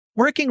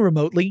Working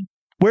remotely,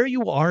 where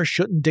you are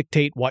shouldn't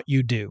dictate what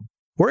you do.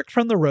 Work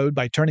from the road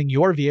by turning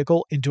your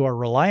vehicle into a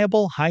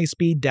reliable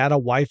high-speed data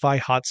Wi-Fi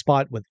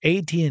hotspot with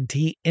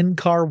AT&T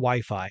in-car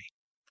Wi-Fi.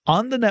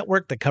 On the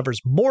network that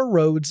covers more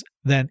roads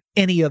than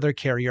any other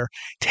carrier,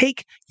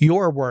 take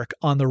your work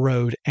on the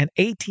road and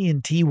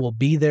AT&T will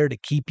be there to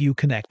keep you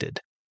connected.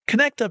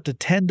 Connect up to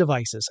 10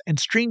 devices and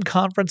stream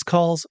conference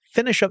calls,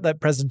 finish up that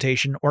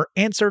presentation, or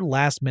answer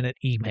last-minute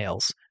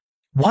emails.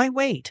 Why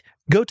wait?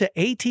 Go to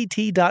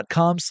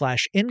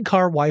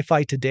att.com/in-car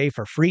Wi-Fi today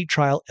for free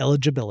trial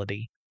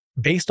eligibility.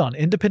 Based on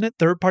independent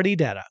third-party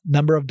data,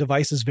 number of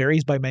devices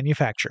varies by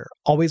manufacturer.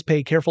 Always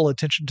pay careful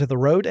attention to the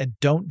road and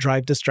don't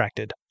drive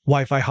distracted.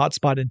 Wi-Fi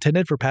hotspot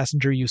intended for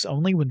passenger use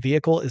only when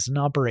vehicle is in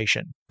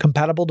operation.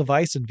 Compatible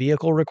device and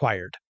vehicle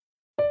required.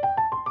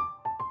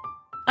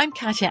 I'm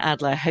Katya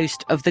Adler,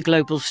 host of The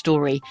Global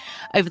Story.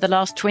 Over the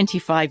last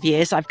 25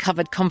 years, I've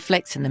covered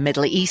conflicts in the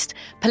Middle East,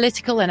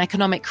 political and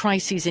economic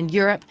crises in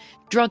Europe,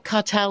 drug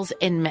cartels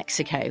in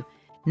Mexico.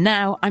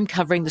 Now I'm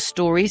covering the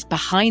stories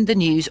behind the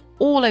news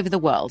all over the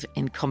world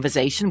in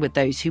conversation with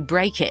those who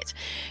break it.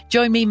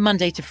 Join me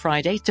Monday to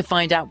Friday to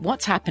find out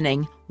what's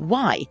happening,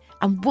 why,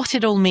 and what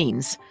it all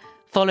means.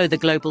 Follow The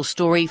Global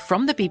Story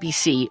from the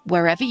BBC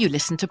wherever you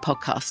listen to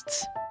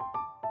podcasts.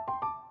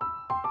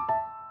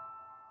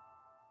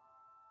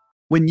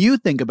 When you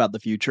think about the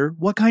future,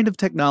 what kind of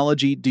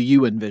technology do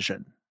you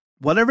envision?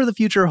 Whatever the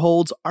future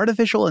holds,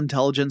 artificial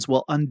intelligence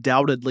will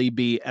undoubtedly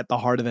be at the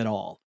heart of it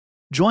all.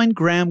 Join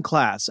Graham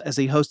Class as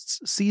he hosts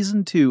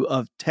Season 2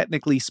 of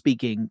Technically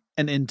Speaking,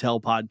 an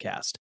Intel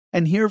podcast,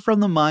 and hear from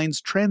the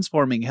minds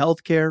transforming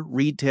healthcare,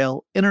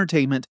 retail,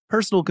 entertainment,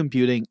 personal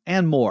computing,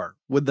 and more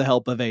with the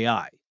help of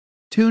AI.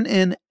 Tune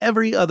in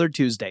every other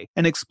Tuesday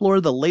and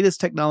explore the latest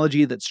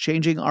technology that's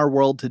changing our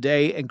world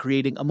today and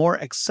creating a more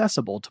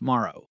accessible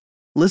tomorrow.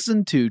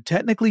 Listen to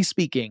Technically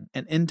Speaking,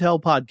 an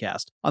Intel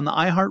podcast on the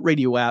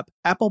iHeartRadio app,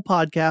 Apple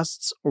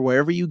Podcasts, or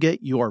wherever you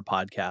get your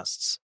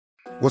podcasts.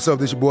 What's up,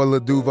 this your boy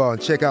Lil Duval,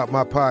 and check out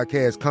my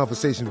podcast,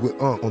 Conversations with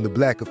Unc, on the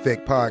Black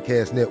Effect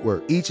Podcast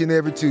Network. Each and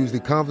every Tuesday,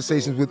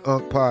 Conversations with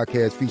Unc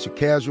podcast feature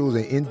casuals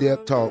and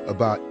in-depth talk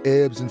about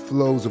ebbs and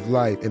flows of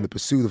life and the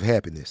pursuit of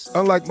happiness.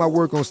 Unlike my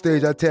work on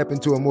stage, I tap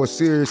into a more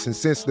serious and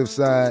sensitive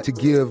side to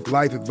give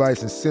life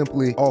advice and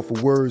simply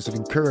offer words of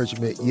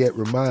encouragement, yet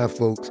remind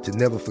folks to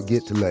never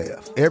forget to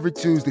laugh. Every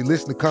Tuesday,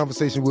 listen to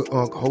Conversation with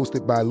Unc,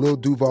 hosted by Lil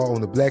Duval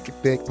on the Black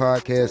Effect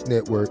Podcast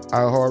Network,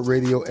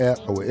 iHeartRadio app,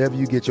 or wherever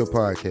you get your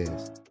podcasts.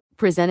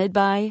 Presented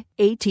by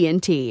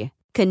AT&T.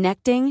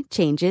 Connecting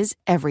changes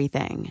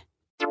everything.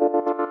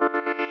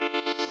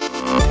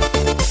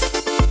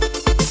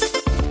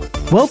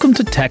 Welcome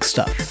to Tech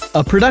Stuff,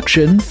 a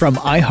production from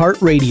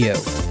iHeartRadio.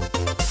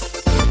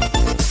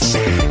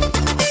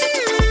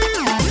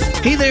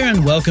 Hey there,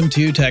 and welcome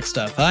to Tech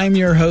Stuff. I'm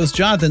your host,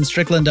 Jonathan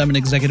Strickland. I'm an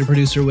executive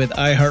producer with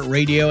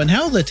iHeartRadio, and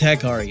how the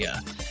tech are ya?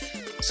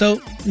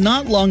 So,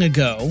 not long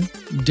ago,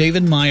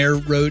 David Meyer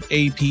wrote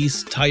a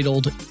piece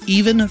titled,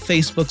 "Even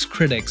Facebook's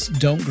Critics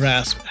Don't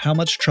Grasp How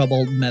Much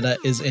Trouble Meta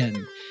is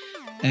In."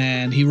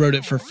 And he wrote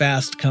it for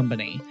Fast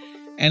Company.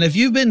 And if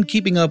you've been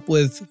keeping up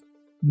with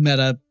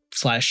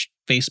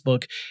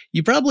Meta/Facebook,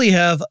 you probably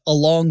have a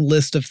long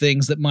list of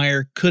things that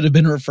Meyer could have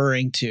been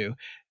referring to.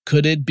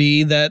 Could it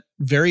be that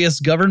various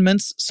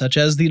governments, such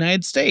as the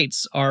United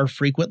States, are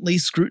frequently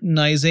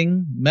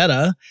scrutinizing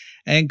Meta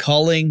and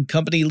calling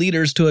company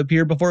leaders to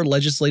appear before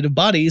legislative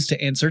bodies to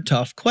answer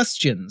tough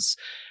questions?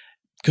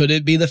 Could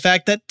it be the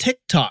fact that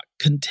TikTok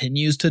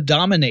continues to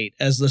dominate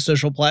as the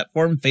social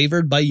platform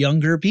favored by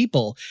younger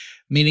people,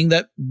 meaning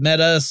that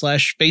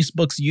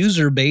Meta/Facebook's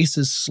user base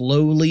is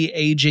slowly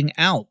aging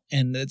out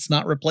and it's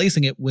not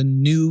replacing it with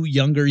new,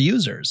 younger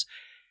users?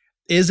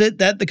 Is it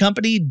that the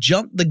company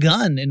jumped the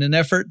gun in an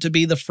effort to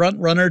be the front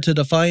runner to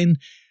define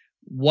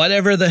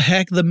whatever the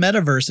heck the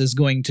metaverse is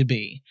going to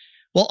be?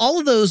 Well, all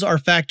of those are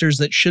factors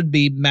that should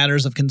be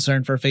matters of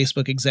concern for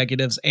Facebook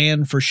executives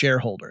and for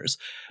shareholders.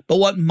 But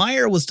what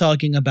Meyer was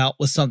talking about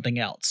was something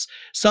else,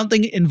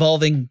 something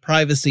involving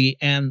privacy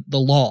and the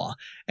law,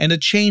 and a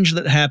change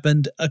that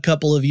happened a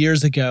couple of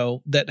years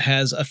ago that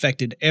has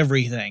affected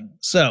everything.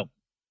 So,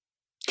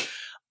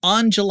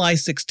 on July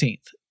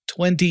 16th,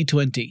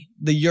 2020,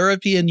 the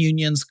European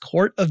Union's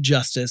Court of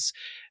Justice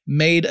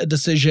made a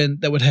decision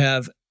that would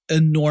have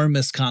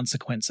enormous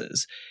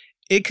consequences.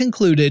 It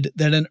concluded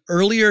that an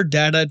earlier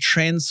data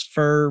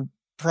transfer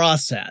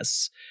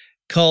process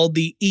called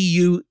the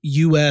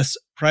EU-US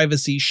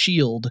Privacy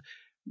Shield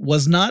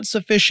was not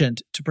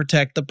sufficient to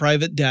protect the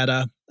private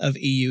data of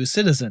EU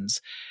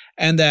citizens,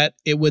 and that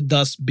it would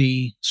thus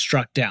be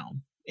struck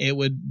down. It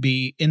would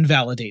be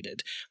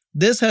invalidated.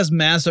 This has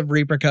massive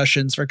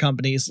repercussions for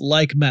companies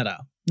like Meta.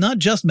 Not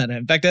just Meta.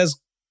 In fact, it has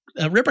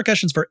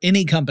repercussions for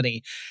any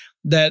company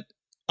that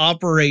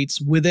operates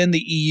within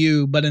the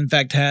EU, but in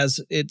fact has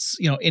its,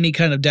 any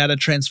kind of data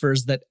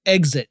transfers that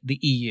exit the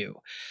EU.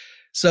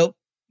 So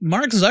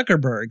Mark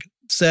Zuckerberg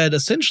said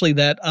essentially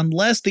that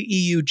unless the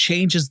EU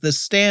changes this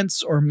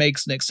stance or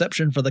makes an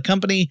exception for the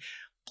company,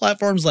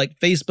 platforms like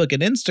Facebook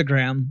and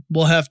Instagram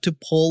will have to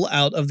pull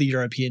out of the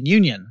European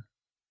Union.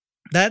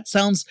 That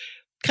sounds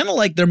kind of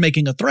like they're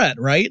making a threat,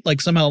 right? Like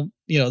somehow,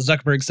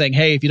 Zuckerberg saying,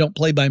 hey, if you don't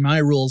play by my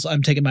rules,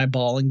 I'm taking my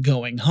ball and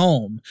going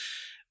home.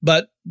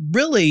 But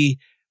really,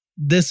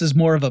 this is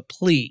more of a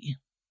plea.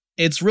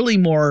 It's really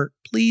more,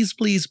 please,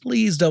 please,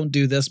 please don't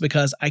do this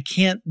because I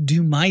can't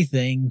do my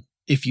thing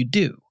if you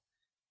do.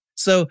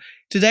 So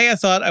today I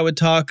thought I would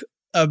talk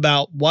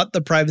about what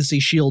the Privacy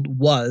Shield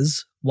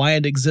was, why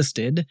it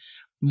existed,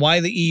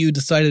 why the EU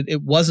decided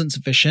it wasn't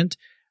sufficient,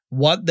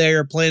 what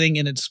they're planning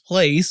in its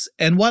place,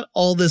 and what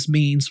all this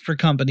means for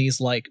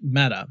companies like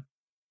Meta.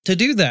 To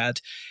do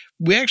that,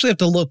 we actually have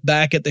to look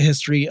back at the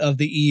history of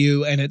the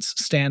EU and its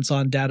stance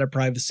on data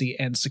privacy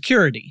and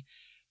security.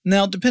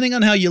 Now, depending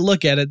on how you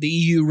look at it, the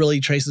EU really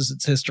traces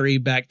its history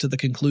back to the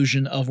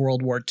conclusion of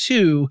World War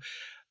II,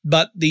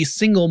 but the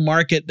single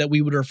market that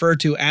we would refer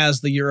to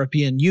as the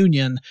European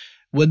Union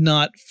would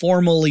not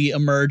formally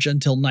emerge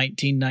until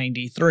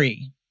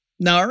 1993.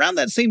 Now, around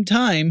that same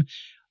time,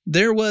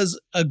 there was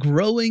a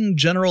growing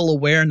general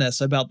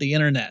awareness about the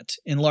internet,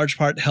 in large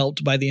part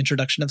helped by the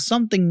introduction of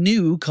something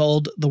new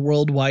called the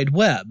World Wide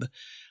Web.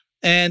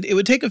 And it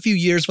would take a few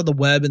years for the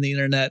web and the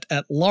internet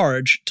at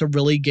large to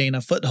really gain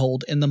a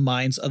foothold in the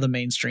minds of the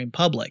mainstream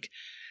public.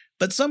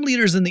 But some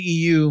leaders in the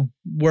EU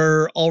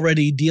were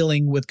already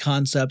dealing with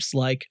concepts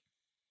like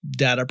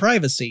data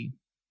privacy.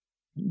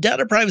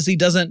 Data privacy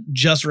doesn't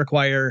just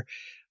require,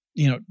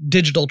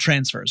 digital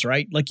transfers,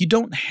 right? Like you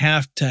don't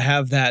have to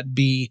have that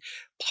be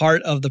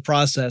part of the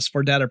process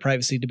for data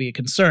privacy to be a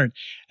concern.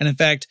 And in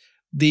fact,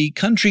 the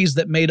countries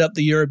that made up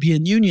the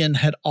European Union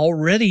had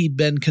already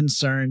been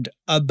concerned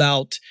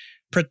about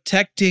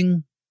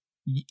protecting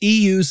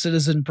EU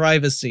citizen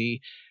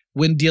privacy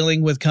when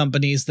dealing with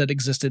companies that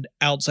existed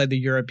outside the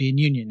European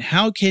Union.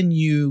 How can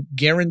you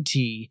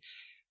guarantee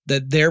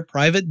that their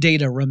private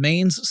data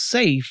remains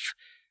safe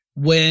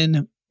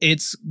when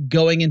it's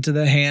going into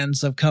the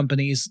hands of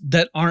companies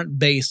that aren't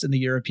based in the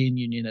European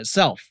Union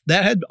itself?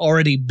 That had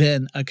already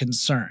been a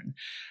concern.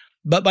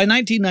 But by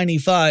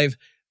 1995,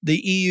 the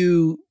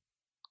EU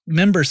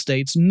member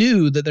states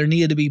knew that there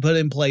needed to be put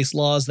in place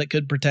laws that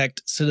could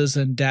protect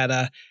citizen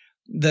data,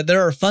 that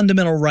there are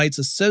fundamental rights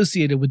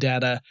associated with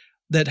data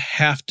that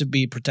have to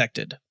be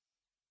protected.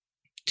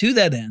 To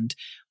that end,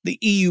 the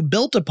EU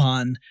built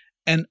upon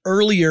an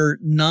earlier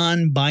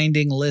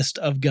non-binding list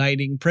of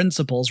guiding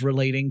principles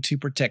relating to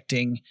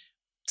protecting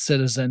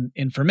citizen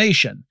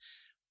information.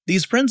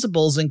 These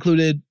principles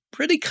included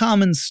pretty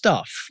common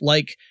stuff,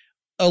 like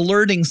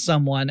alerting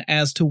someone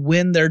as to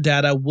when their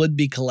data would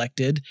be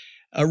collected,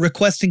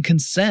 requesting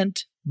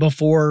consent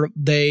before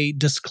they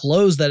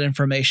disclose that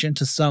information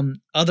to some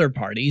other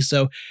party.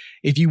 So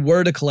if you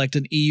were to collect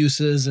an EU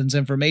citizen's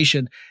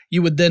information,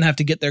 you would then have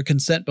to get their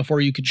consent before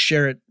you could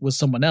share it with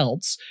someone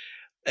else.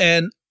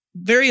 And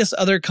various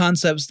other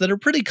concepts that are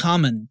pretty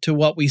common to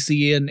what we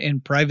see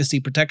in privacy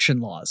protection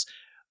laws.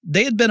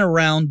 They had been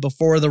around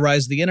before the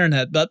rise of the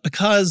internet, but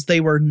because they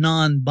were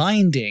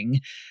non-binding,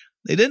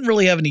 they didn't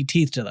really have any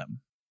teeth to them.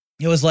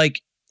 It was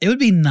like, it would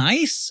be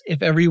nice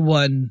if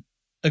everyone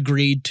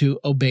agreed to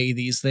obey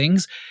these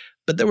things,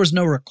 but there was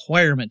no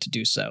requirement to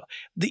do so.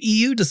 The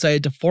EU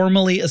decided to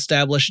formally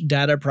establish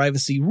data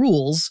privacy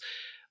rules,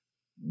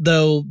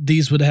 though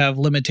these would have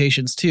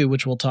limitations too,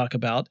 which we'll talk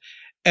about,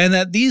 and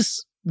that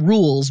these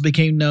rules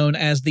became known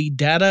as the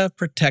Data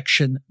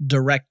Protection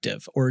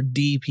Directive, or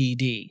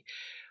DPD.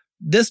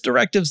 This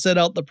directive set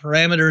out the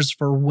parameters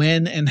for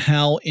when and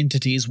how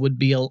entities would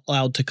be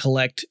allowed to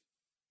collect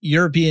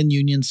European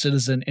Union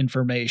citizen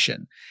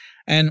information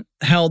and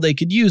how they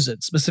could use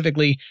it.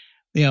 Specifically,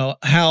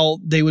 how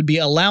they would be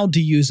allowed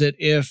to use it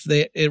if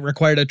it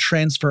required a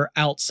transfer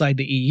outside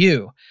the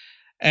EU.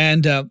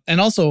 And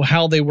also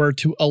how they were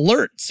to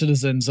alert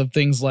citizens of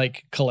things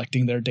like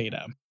collecting their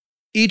data.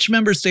 Each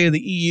member state of the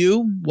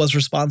EU was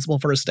responsible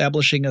for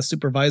establishing a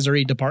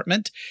supervisory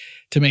department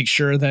to make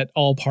sure that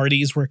all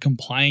parties were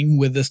complying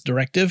with this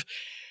directive.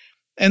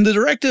 And the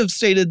directive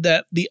stated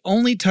that the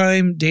only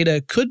time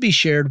data could be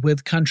shared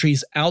with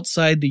countries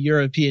outside the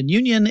European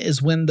Union is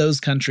when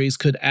those countries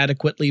could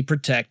adequately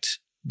protect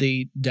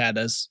the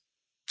data's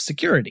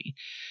security.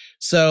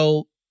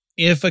 So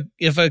if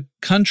a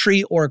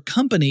country or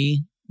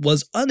company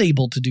was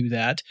unable to do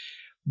that,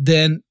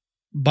 then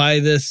by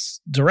this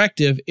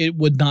directive, it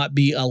would not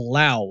be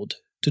allowed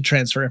to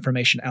transfer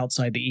information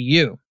outside the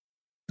EU.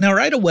 Now,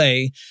 right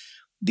away,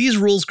 these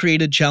rules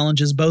created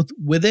challenges both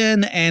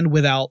within and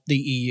without the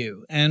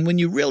EU. And when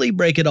you really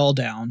break it all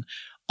down,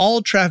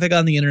 all traffic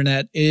on the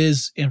internet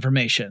is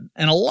information.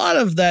 And a lot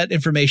of that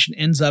information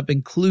ends up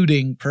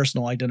including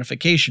personal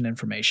identification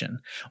information,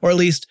 or at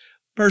least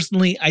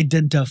personally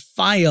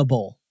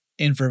identifiable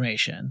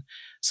information.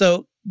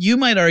 So you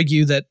might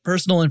argue that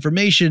personal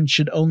information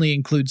should only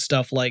include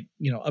stuff like,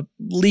 a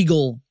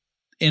legal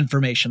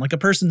information, like a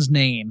person's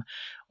name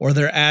or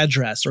their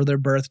address or their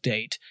birth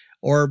date,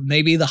 or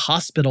maybe the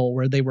hospital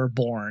where they were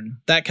born,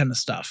 that kind of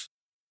stuff.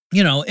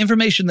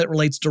 Information that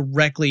relates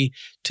directly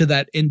to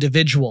that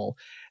individual.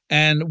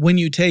 And when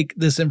you take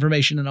this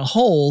information in a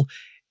whole,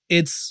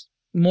 it's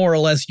more or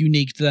less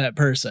unique to that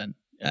person.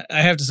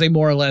 I have to say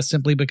more or less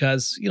simply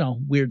because,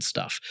 weird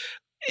stuff.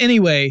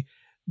 Anyway,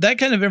 that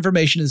kind of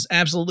information is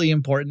absolutely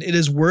important. It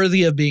is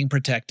worthy of being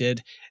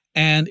protected,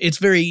 and it's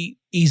very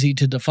easy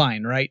to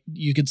define, right?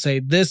 You could say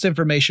this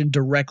information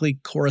directly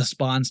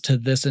corresponds to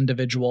this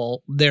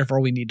individual,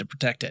 therefore we need to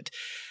protect it.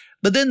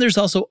 But then there's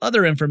also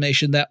other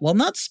information that, while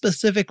not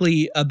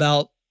specifically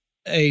about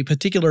a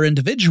particular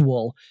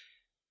individual,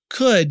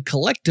 could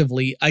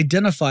collectively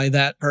identify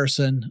that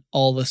person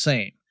all the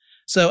same.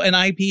 So an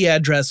IP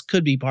address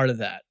could be part of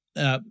that.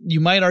 You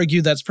might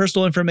argue that's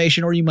personal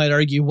information, or you might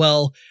argue,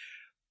 well,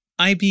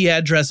 IP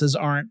addresses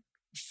aren't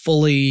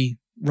fully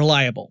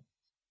reliable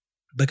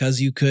because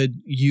you could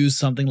use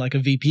something like a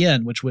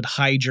VPN, which would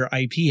hide your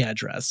IP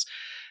address.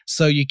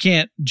 So you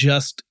can't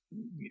just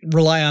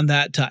rely on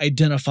that to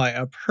identify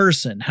a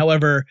person.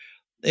 However,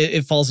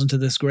 it falls into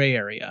this gray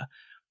area.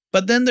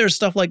 But then there's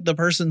stuff like the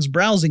person's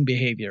browsing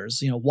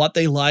behaviors, what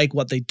they like,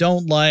 what they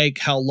don't like,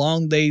 how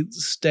long they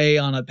stay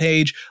on a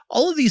page.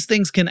 All of these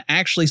things can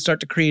actually start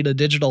to create a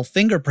digital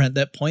fingerprint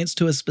that points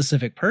to a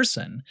specific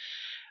person.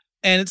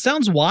 And it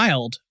sounds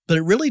wild, but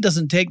it really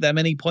doesn't take that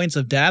many points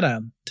of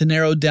data to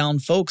narrow down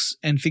folks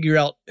and figure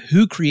out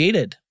who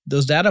created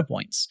those data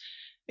points.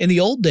 In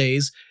the old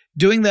days,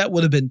 doing that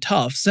would have been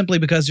tough simply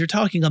because you're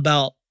talking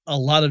about a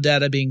lot of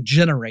data being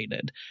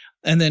generated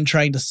and then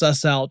trying to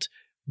suss out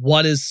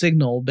what is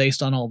signal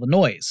based on all the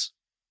noise,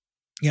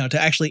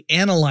 to actually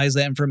analyze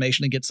that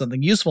information and get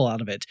something useful out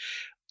of it.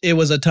 It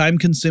was a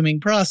time-consuming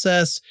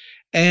process,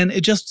 and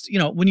it just,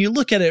 when you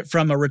look at it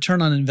from a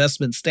return on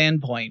investment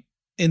standpoint,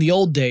 in the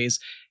old days,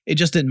 it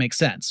just didn't make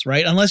sense,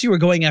 right? Unless you were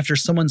going after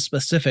someone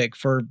specific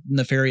for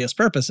nefarious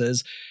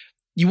purposes,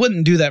 you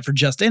wouldn't do that for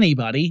just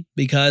anybody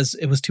because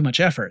it was too much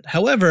effort.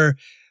 However,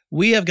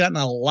 we have gotten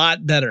a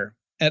lot better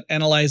at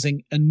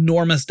analyzing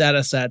enormous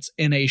data sets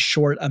in a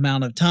short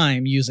amount of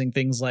time using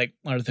things like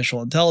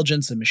artificial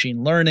intelligence and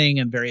machine learning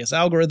and various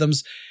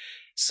algorithms.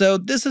 So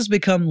this has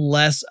become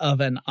less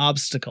of an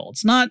obstacle.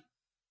 It's not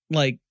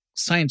like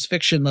science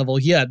fiction level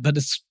yet, but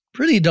it's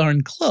pretty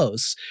darn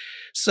close.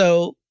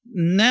 So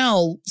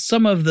now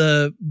some of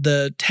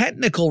the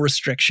technical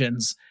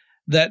restrictions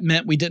that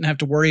meant we didn't have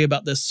to worry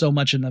about this so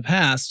much in the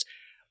past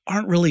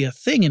aren't really a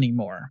thing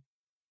anymore.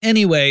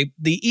 Anyway,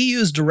 the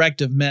EU's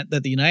directive meant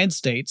that the United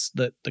States,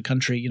 the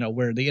country,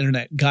 where the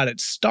internet got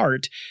its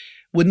start,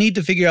 would need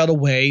to figure out a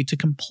way to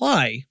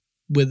comply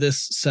with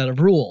this set of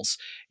rules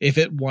if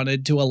it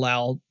wanted to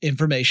allow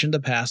information to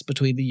pass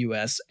between the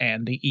US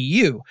and the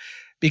EU.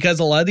 Because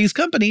a lot of these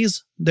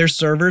companies, their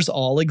servers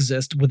all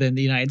exist within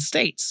the United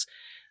States.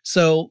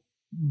 So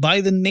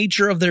by the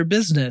nature of their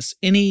business,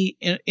 any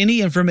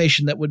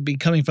information that would be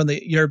coming from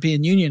the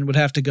European Union would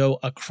have to go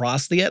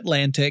across the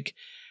Atlantic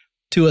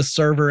to a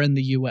server in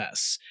the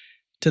US.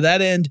 To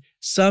that end,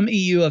 some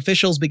EU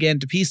officials began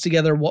to piece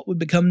together what would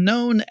become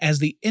known as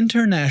the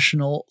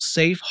International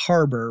Safe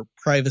Harbor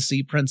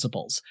Privacy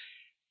Principles.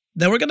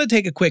 Now we're going to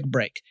take a quick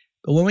break,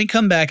 but when we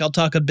come back, I'll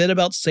talk a bit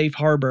about Safe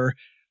Harbor,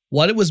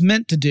 what it was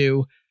meant to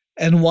do,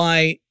 and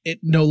why it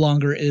no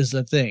longer is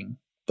a thing.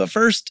 But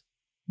first,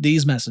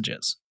 these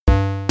messages.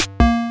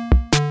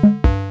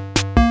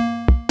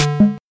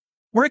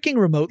 Working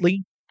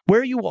remotely,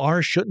 where you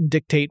are shouldn't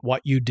dictate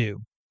what you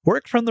do.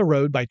 Work from the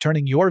road by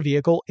turning your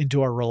vehicle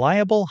into a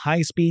reliable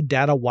high-speed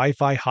data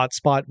Wi-Fi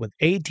hotspot with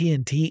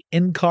AT&T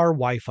in-car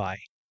Wi-Fi.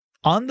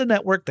 On the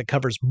network that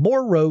covers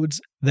more roads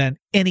than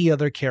any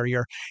other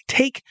carrier,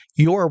 take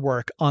your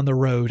work on the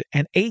road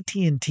and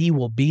AT&T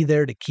will be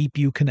there to keep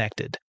you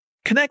connected.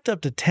 Connect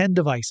up to 10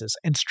 devices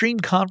and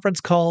stream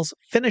conference calls,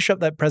 finish up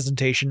that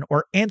presentation,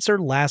 or answer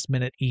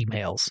last-minute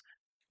emails.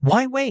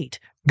 Why wait?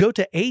 Go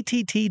to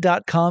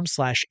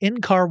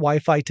att.com/in-car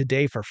Wi-Fi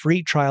today for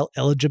free trial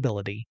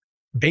eligibility.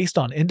 Based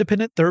on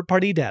independent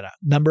third-party data,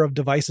 number of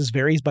devices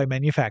varies by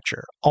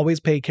manufacturer. Always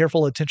pay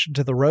careful attention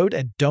to the road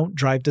and don't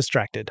drive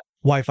distracted.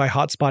 Wi-Fi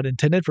hotspot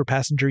intended for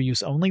passenger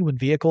use only when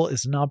vehicle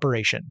is in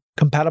operation.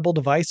 Compatible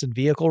device and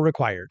vehicle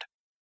required.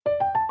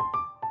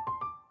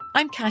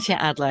 I'm Katya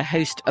Adler,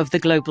 host of The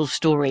Global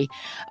Story.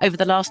 Over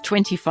the last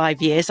 25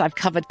 years, I've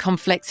covered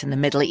conflicts in the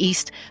Middle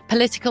East,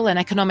 political and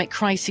economic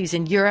crises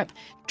in Europe,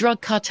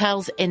 drug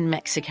cartels in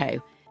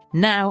Mexico.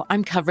 Now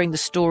I'm covering the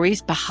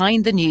stories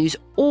behind the news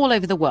all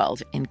over the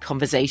world in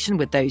conversation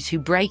with those who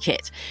break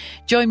it.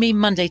 Join me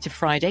Monday to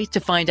Friday to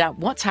find out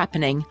what's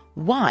happening,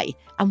 why,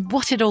 and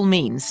what it all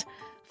means.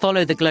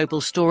 Follow The Global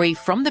Story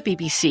from the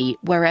BBC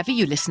wherever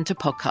you listen to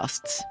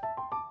podcasts.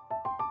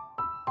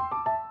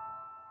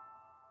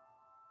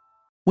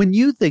 When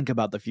you think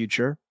about the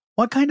future,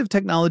 what kind of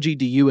technology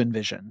do you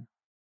envision?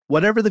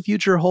 Whatever the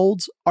future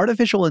holds,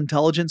 artificial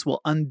intelligence will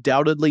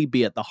undoubtedly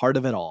be at the heart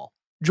of it all.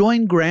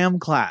 Join Graham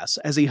Class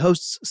as he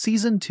hosts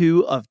Season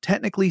 2 of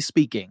Technically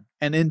Speaking,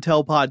 an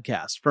Intel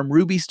podcast from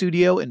Ruby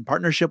Studio in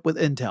partnership with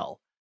Intel.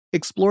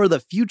 Explore the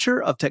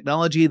future of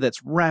technology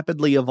that's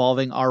rapidly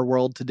evolving our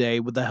world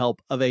today with the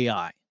help of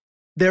AI.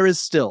 There is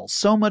still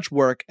so much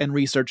work and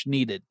research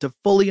needed to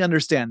fully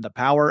understand the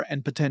power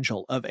and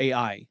potential of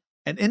AI.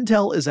 And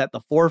Intel is at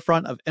the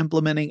forefront of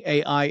implementing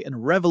AI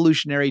and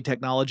revolutionary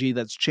technology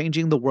that's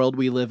changing the world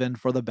we live in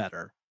for the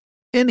better.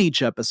 In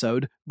each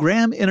episode,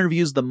 Graham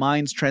interviews the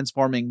minds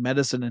transforming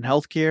medicine and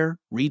healthcare,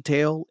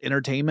 retail,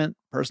 entertainment,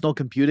 personal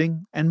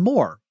computing, and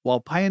more,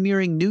 while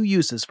pioneering new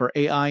uses for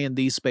AI in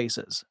these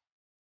spaces.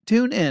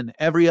 Tune in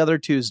every other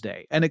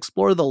Tuesday and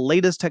explore the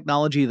latest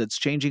technology that's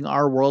changing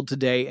our world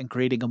today and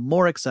creating a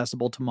more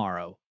accessible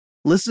tomorrow.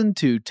 Listen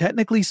to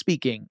Technically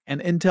Speaking,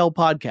 an Intel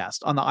podcast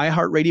on the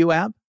iHeartRadio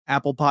app,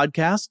 Apple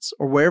Podcasts,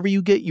 or wherever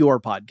you get your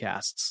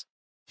podcasts.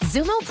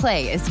 Xumo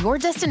Play is your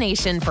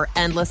destination for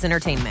endless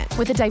entertainment.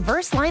 With a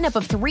diverse lineup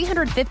of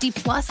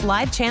 350-plus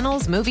live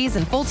channels, movies,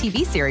 and full TV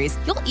series,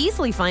 you'll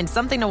easily find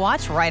something to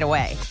watch right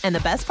away. And the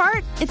best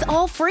part? It's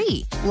all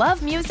free.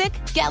 Love music?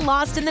 Get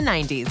lost in the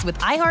 90s with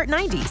iHeart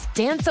 90s,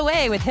 dance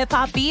away with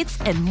hip-hop beats,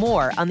 and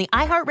more on the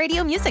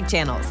iHeartRadio music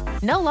channels.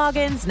 No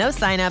logins, no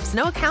signups,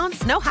 no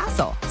accounts, no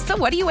hassle. So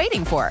what are you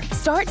waiting for?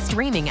 Start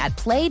streaming at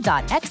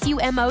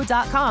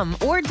play.xumo.com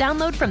or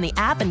download from the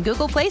app and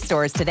Google Play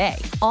stores today.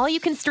 All you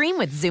can stream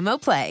with Xumo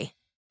Play.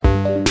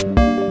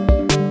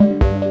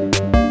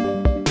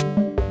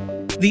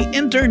 The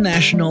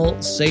International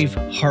Safe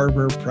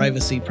Harbor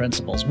Privacy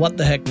Principles. What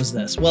the heck was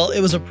this? Well, it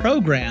was a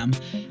program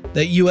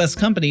that U.S.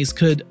 companies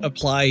could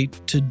apply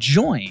to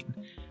join.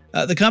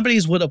 The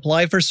companies would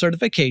apply for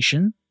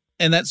certification,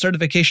 and that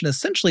certification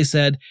essentially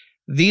said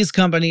these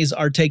companies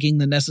are taking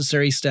the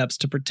necessary steps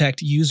to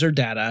protect user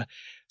data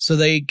so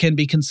they can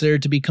be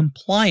considered to be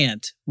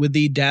compliant with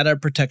the data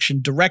protection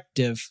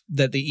directive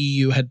that the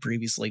EU had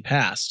previously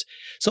passed.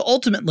 So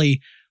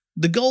ultimately,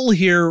 the goal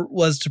here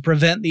was to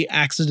prevent the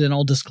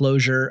accidental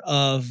disclosure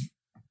of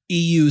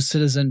EU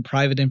citizen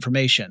private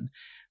information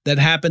that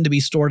happened to be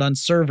stored on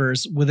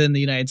servers within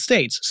the United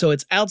States. So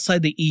it's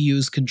outside the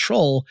EU's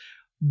control.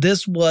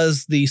 This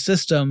was the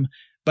system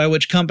by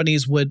which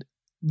companies would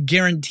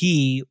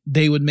guarantee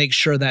they would make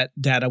sure that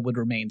data would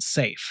remain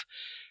safe.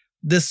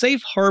 The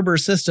safe harbor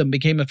system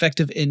became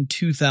effective in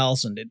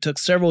 2000. It took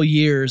several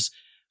years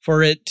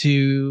for it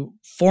to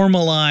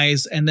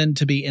formalize and then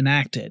to be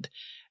enacted.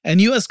 And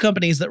U.S.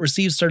 companies that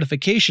received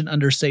certification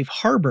under safe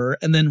harbor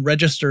and then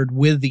registered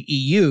with the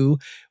EU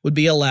would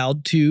be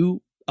allowed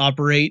to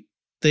operate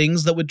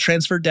things that would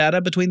transfer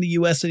data between the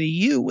U.S. and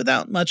EU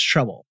without much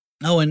trouble.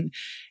 Oh, and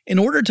in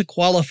order to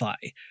qualify,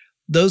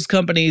 those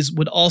companies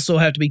would also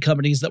have to be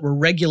companies that were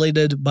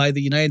regulated by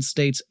the United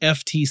States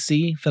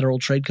FTC, Federal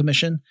Trade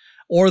Commission,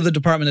 or the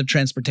Department of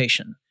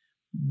Transportation.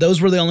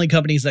 Those were the only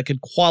companies that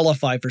could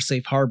qualify for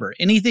safe harbor.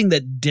 Anything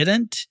that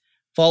didn't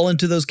fall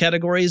into those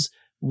categories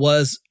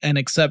was an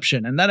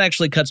exception, and that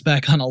actually cuts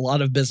back on a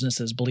lot of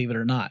businesses, believe it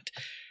or not.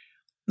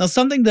 Now,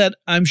 something that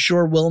I'm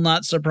sure will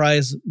not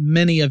surprise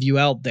many of you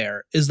out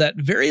there is that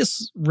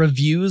various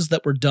reviews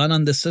that were done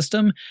on this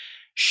system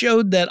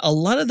showed that a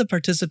lot of the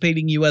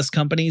participating U.S.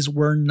 companies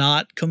were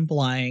not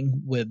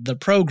complying with the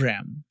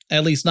program,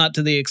 at least not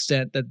to the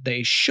extent that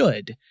they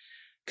should.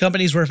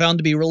 Companies were found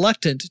to be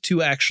reluctant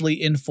to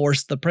actually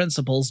enforce the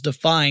principles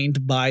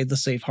defined by the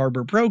Safe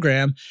Harbor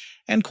program,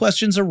 and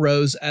questions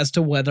arose as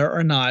to whether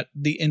or not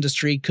the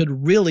industry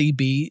could really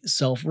be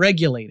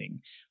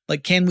self-regulating.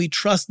 Like, can we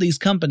trust these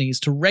companies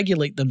to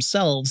regulate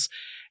themselves?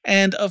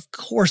 And of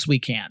course we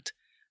can't.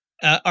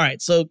 All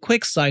right, so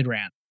quick side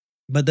rant,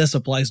 but this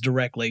applies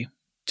directly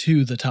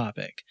to the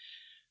topic.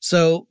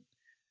 So,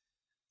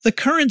 the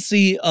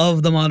currency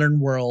of the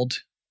modern world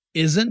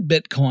isn't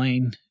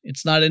Bitcoin.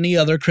 It's not any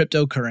other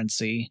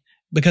cryptocurrency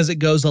because it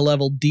goes a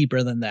level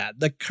deeper than that.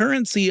 The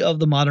currency of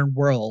the modern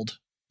world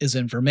is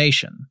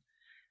information.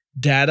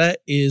 Data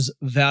is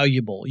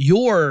valuable.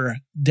 Your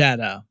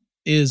data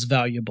is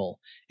valuable.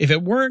 If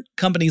it weren't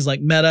companies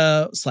like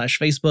Meta /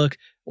 Facebook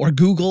or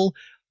Google,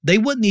 they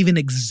wouldn't even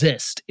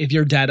exist if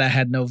your data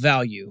had no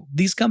value.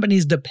 These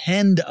companies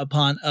depend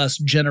upon us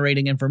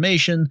generating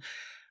information,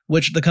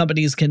 which the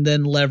companies can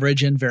then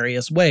leverage in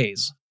various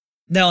ways.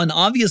 Now, an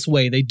obvious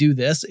way they do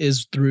this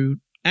is through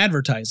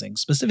advertising,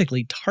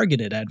 specifically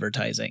targeted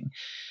advertising.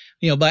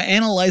 By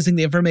analyzing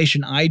the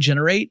information I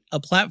generate, a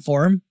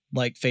platform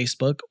like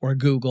Facebook or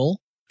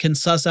Google can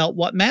suss out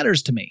what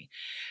matters to me.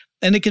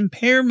 And it can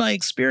pair my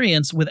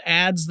experience with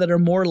ads that are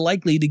more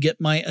likely to get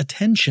my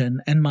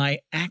attention and my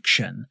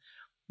action.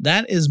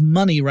 That is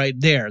money right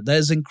there. That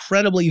is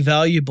incredibly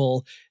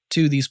valuable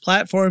to these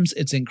platforms.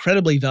 It's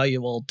incredibly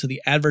valuable to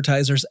the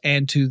advertisers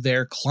and to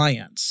their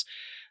clients.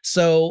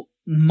 So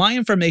my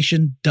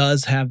information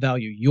does have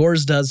value.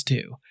 Yours does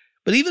too.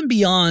 But even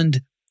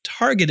beyond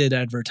targeted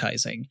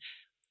advertising,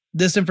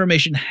 this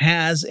information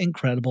has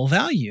incredible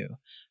value.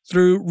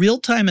 Through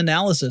real-time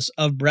analysis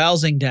of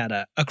browsing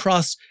data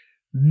across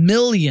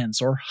millions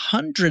or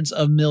hundreds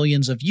of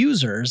millions of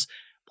users,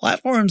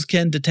 platforms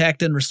can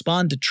detect and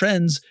respond to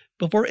trends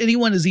before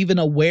anyone is even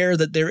aware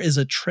that there is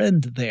a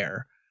trend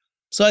there.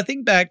 So I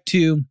think back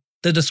to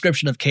the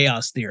description of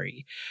chaos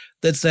theory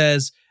that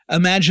says,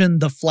 imagine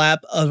the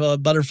flap of a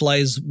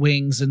butterfly's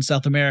wings in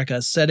South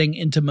America setting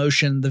into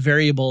motion the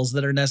variables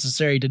that are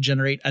necessary to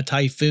generate a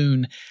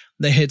typhoon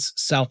that hits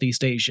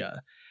Southeast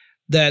Asia.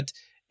 That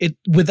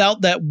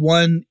without that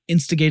one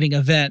instigating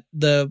event,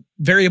 the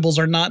variables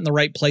are not in the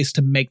right place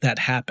to make that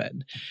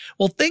happen.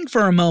 Well, think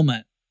for a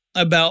moment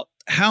about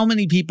how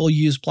many people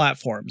use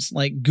platforms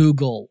like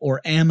Google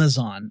or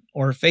Amazon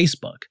or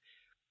Facebook.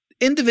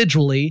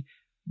 Individually,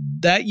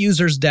 that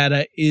user's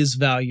data is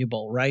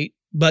valuable, right?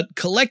 But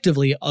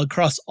collectively,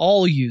 across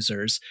all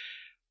users,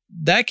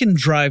 that can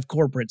drive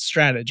corporate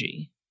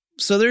strategy.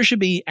 So there should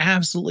be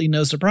absolutely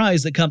no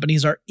surprise that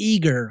companies are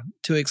eager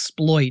to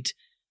exploit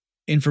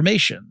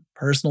information,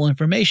 personal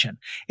information.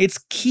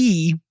 It's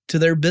key to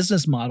their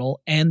business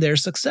model and their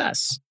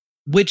success,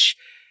 which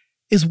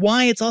is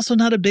why it's also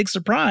not a big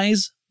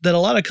surprise that a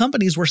lot of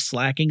companies were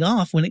slacking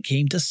off when it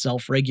came to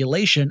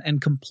self-regulation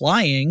and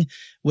complying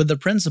with the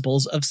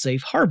principles of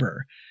safe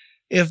harbor.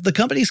 If the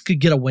companies could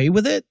get away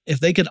with it, if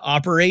they could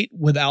operate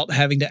without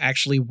having to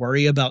actually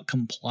worry about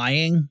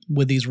complying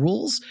with these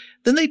rules,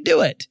 then they'd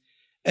do it.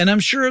 And I'm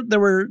sure there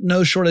were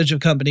no shortage of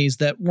companies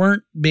that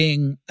weren't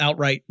being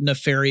outright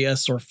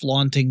nefarious or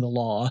flaunting the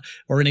law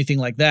or anything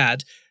like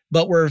that,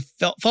 but were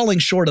falling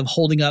short of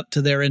holding up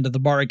to their end of the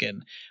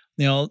bargain.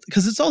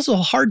 Because it's also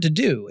hard to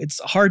do. It's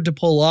hard to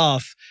pull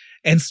off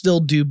and still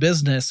do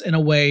business in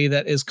a way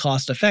that is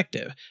cost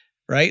effective,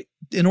 right?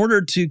 In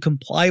order to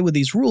comply with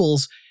these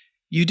rules,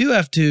 you do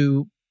have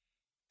to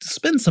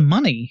spend some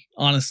money,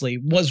 honestly,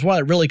 was what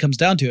it really comes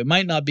down to. It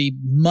might not be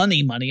money.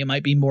 It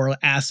might be more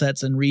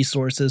assets and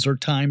resources or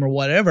time or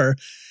whatever,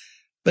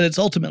 but it's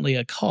ultimately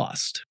a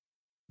cost.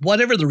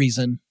 Whatever the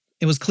reason,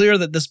 it was clear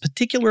that this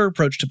particular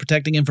approach to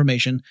protecting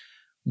information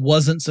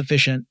wasn't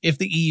sufficient if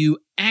the EU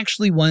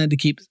actually wanted to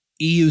keep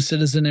EU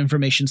citizen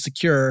information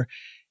secure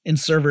in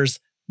servers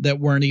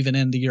that weren't even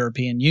in the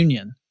European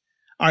Union.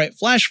 All right,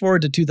 flash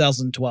forward to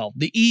 2012.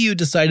 The EU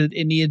decided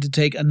it needed to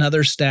take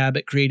another stab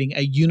at creating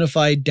a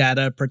unified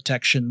data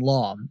protection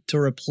law to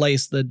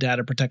replace the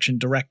Data Protection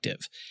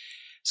Directive.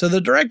 So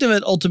the directive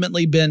had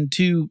ultimately been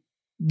too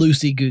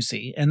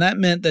loosey-goosey, and that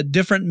meant that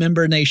different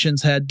member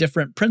nations had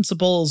different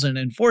principles and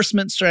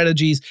enforcement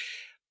strategies.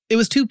 It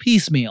was too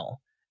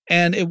piecemeal,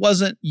 and it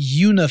wasn't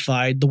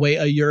unified the way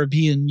a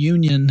European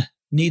Union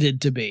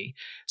needed to be.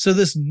 So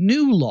this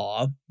new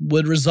law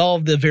would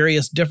resolve the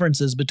various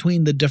differences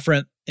between the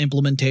different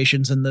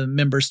implementations in the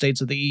member states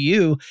of the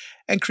EU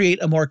and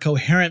create a more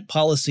coherent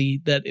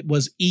policy that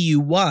was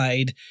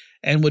EU-wide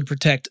and would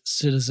protect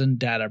citizen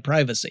data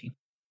privacy.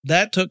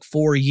 That took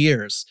 4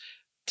 years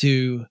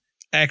to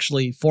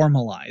actually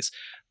formalize.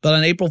 But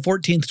on April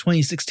 14th,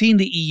 2016,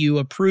 the EU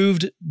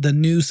approved the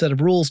new set of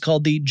rules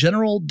called the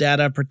General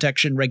Data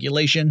Protection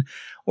Regulation,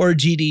 or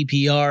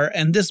GDPR,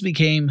 and this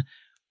became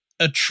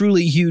a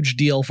truly huge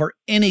deal for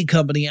any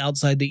company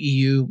outside the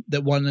EU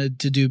that wanted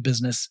to do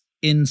business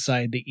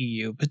inside the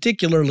EU,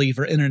 particularly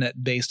for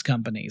internet-based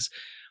companies.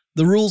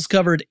 The rules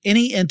covered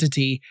any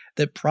entity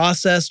that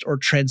processed or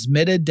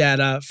transmitted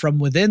data from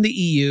within the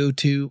EU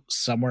to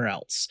somewhere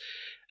else.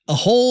 A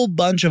whole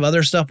bunch of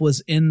other stuff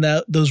was in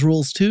those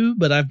rules too,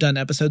 but I've done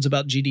episodes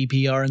about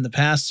GDPR in the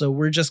past, so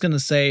we're just going to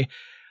say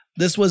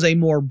this was a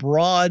more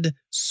broad,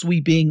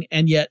 sweeping,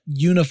 and yet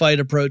unified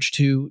approach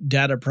to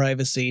data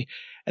privacy,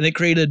 and it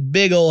created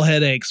big old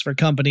headaches for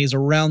companies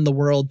around the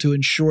world to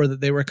ensure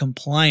that they were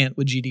compliant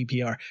with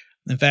GDPR.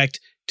 In fact,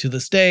 to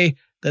this day,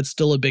 that's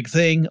still a big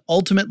thing.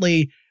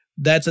 Ultimately,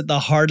 that's at the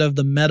heart of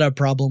the meta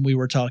problem we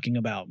were talking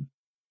about.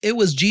 It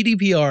was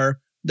GDPR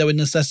that would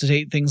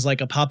necessitate things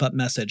like a pop-up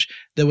message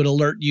that would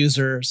alert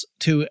users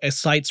to a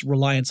site's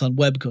reliance on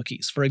web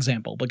cookies, for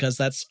example, because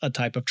that's a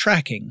type of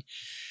tracking.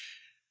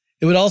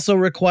 It would also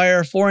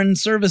require foreign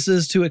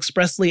services to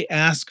expressly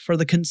ask for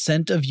the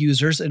consent of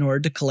users in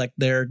order to collect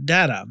their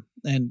data.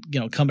 And,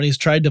 companies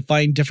tried to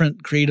find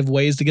different creative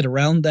ways to get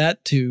around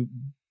that to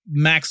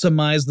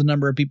maximize the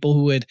number of people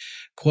who would,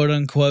 quote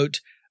unquote,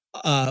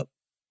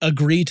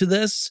 agree to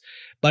this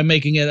by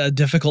making it a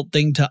difficult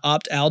thing to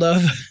opt out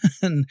of.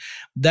 And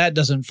that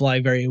doesn't fly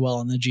very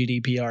well in the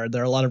GDPR.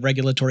 There are a lot of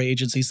regulatory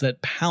agencies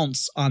that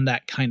pounce on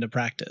that kind of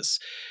practice.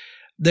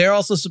 They're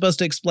also supposed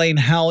to explain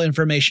how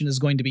information is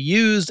going to be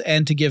used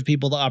and to give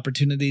people the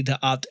opportunity to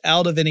opt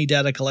out of any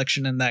data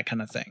collection and that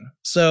kind of thing.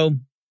 So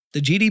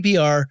the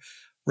GDPR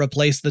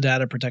replaced the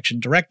Data Protection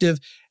Directive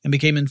and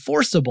became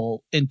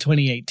enforceable in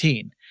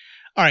 2018.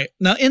 All right,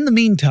 now in the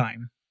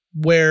meantime,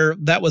 where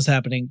that was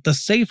happening, the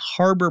safe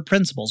harbor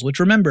principles, which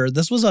remember,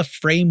 this was a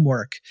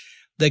framework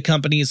that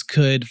companies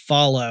could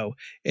follow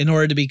in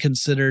order to be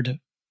considered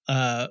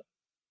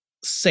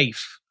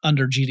safe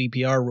under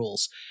GDPR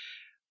rules.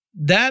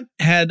 That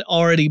had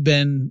already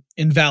been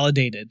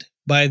invalidated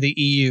by the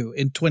EU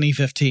in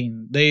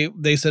 2015.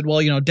 They said,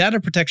 well, Data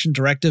Protection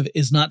Directive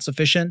is not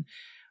sufficient,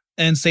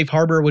 and Safe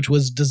Harbor, which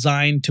was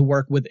designed to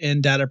work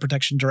within Data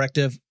Protection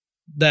Directive,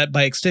 that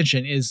by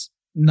extension is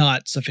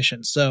not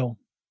sufficient. So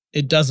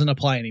it doesn't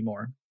apply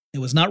anymore. It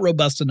was not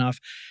robust enough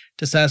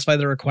to satisfy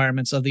the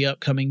requirements of the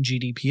upcoming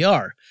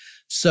GDPR.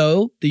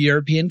 So the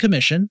European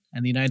Commission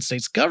and the United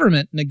States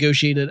government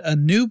negotiated a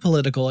new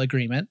political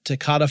agreement to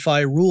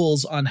codify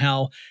rules on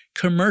how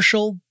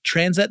commercial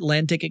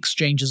transatlantic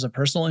exchanges of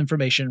personal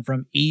information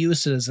from EU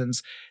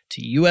citizens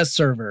to U.S.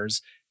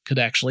 servers could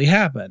actually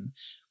happen.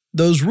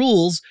 Those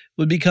rules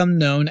would become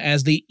known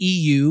as the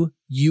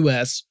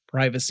EU-US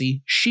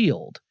Privacy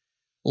Shield.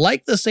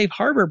 Like the Safe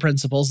Harbor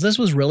principles, this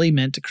was really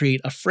meant to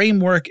create a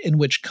framework in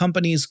which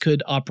companies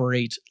could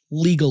operate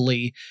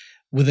legally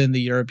within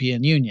the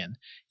European Union.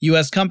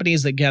 U.S.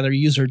 companies that gather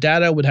user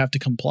data would have to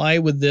comply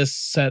with this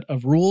set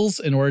of rules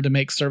in order to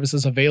make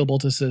services available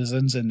to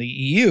citizens in the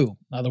EU.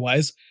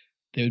 Otherwise,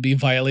 they would be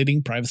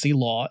violating privacy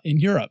law in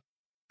Europe.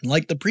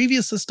 Like the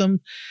previous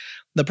system,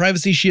 the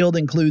Privacy Shield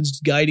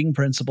includes guiding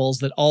principles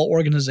that all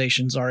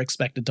organizations are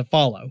expected to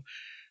follow.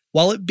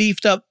 While it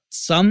beefed up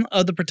some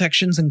of the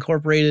protections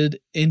incorporated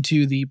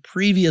into the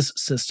previous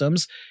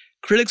systems,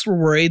 critics were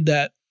worried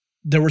that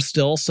there were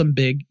still some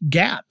big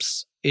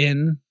gaps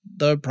in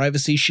the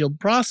Privacy Shield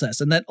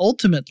process, and that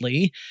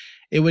ultimately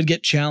it would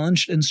get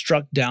challenged and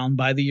struck down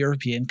by the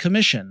European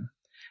Commission.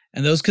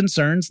 And those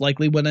concerns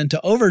likely went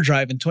into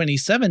overdrive in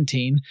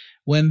 2017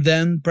 when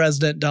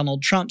then-President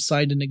Donald Trump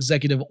signed an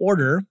executive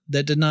order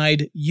that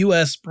denied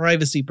U.S.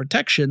 privacy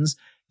protections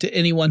to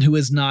anyone who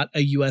is not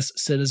a U.S.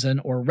 citizen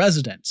or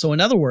resident. So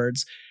in other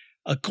words,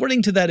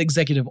 according to that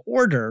executive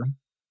order,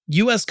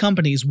 U.S.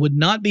 companies would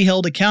not be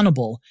held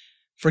accountable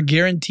for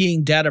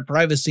guaranteeing data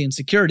privacy and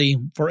security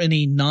for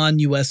any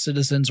non-U.S.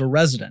 citizens or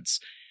residents.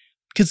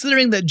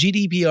 Considering that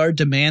GDPR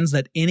demands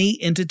that any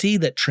entity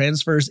that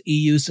transfers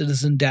EU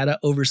citizen data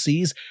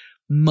overseas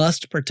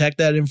must protect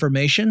that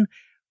information,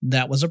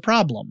 that was a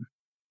problem.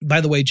 By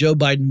the way, Joe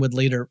Biden would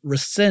later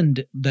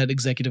rescind that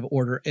executive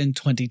order in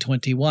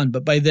 2021,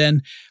 but by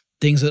then,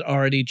 things had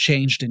already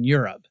changed in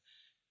Europe.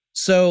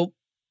 So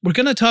we're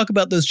going to talk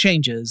about those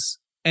changes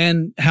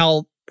and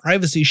how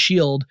Privacy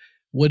Shield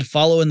would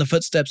follow in the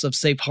footsteps of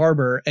Safe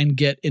Harbor and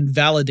get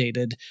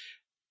invalidated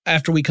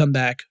after we come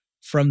back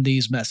from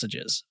these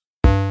messages.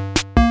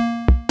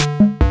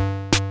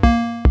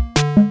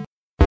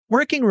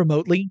 Working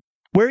remotely,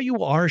 where you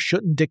are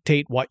shouldn't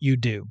dictate what you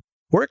do.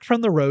 Work from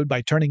the road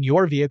by turning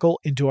your vehicle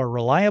into a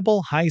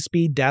reliable,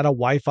 high-speed data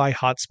Wi-Fi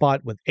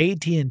hotspot with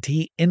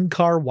AT&T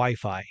in-car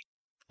Wi-Fi.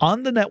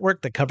 On the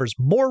network that covers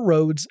more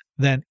roads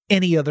than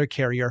any other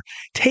carrier,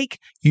 take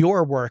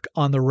your work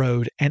on the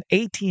road and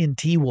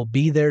AT&T will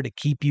be there to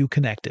keep you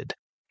connected.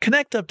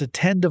 Connect up to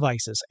 10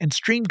 devices and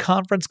stream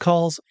conference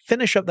calls,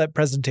 finish up that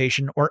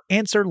presentation, or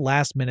answer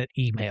last-minute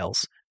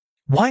emails.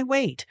 Why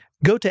wait?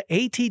 Go to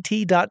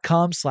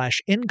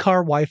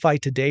att.com/in-car Wi-Fi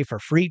today for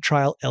free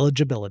trial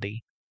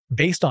eligibility.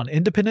 Based on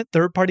independent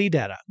third-party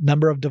data,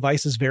 number of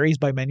devices varies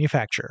by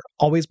manufacturer.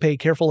 Always pay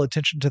careful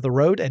attention to the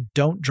road and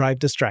don't drive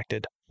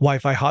distracted.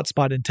 Wi-Fi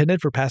hotspot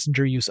intended for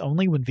passenger use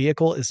only when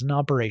vehicle is in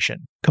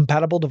operation.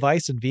 Compatible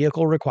device and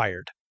vehicle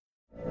required.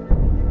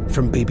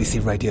 From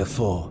BBC Radio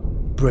 4,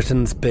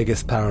 Britain's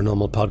biggest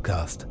paranormal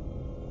podcast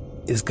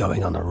is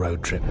going on a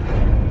road trip.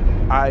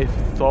 I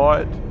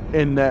thought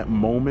in that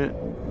moment,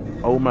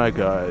 oh my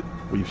God,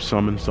 we've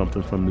summoned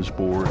something from this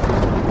board.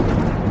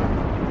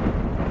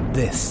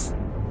 This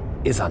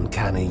is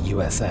Uncanny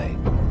USA.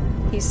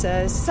 He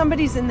says,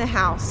 somebody's in the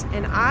house,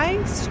 and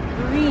I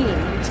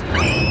screamed.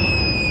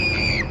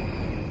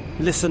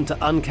 Listen to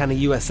Uncanny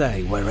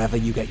USA wherever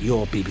you get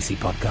your BBC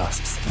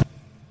podcasts,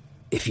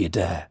 if you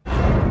dare.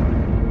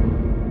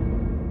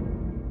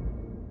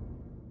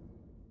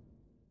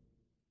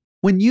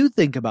 When you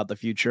think about the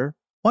future,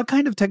 what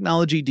kind of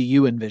technology do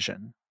you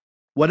envision?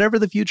 Whatever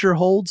the future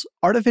holds,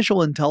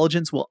 artificial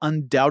intelligence will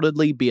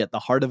undoubtedly be at the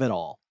heart of it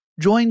all.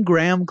 Join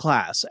Graham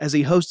Class as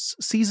he hosts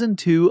Season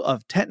 2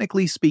 of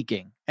Technically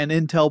Speaking, an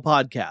Intel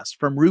podcast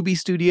from Ruby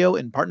Studio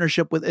in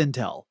partnership with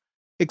Intel.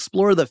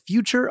 Explore the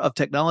future of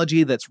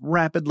technology that's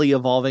rapidly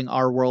evolving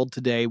our world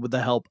today with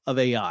the help of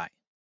AI.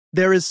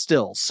 There is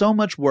still so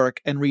much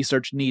work and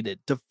research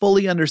needed to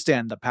fully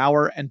understand the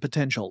power and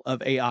potential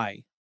of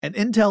AI, and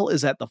Intel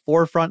is at the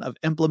forefront of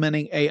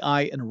implementing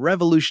AI and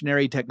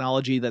revolutionary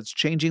technology that's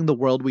changing the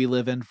world we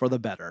live in for the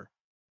better.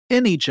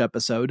 In each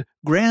episode,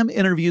 Graham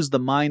interviews the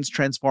minds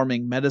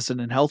transforming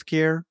medicine and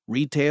healthcare,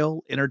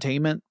 retail,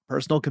 entertainment,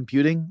 personal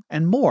computing,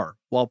 and more,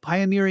 while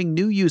pioneering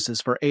new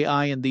uses for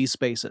AI in these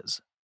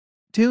spaces.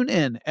 Tune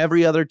in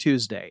every other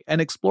Tuesday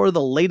and explore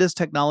the latest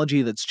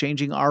technology that's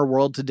changing our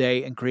world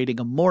today and creating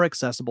a more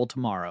accessible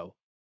tomorrow.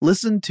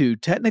 Listen to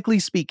Technically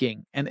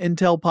Speaking, an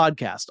Intel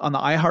podcast on the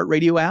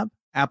iHeartRadio app,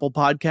 Apple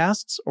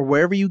Podcasts, or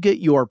wherever you get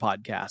your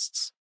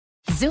podcasts.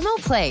 Xumo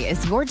Play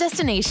is your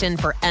destination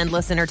for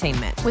endless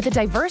entertainment. With a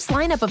diverse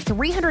lineup of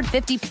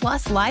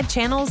 350-plus live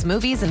channels,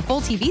 movies, and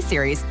full TV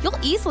series, you'll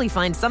easily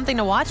find something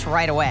to watch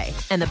right away.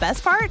 And the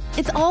best part?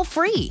 It's all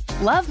free.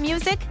 Love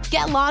music?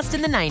 Get lost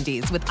in the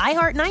 90s with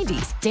iHeart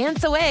 90s,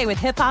 dance away with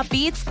hip-hop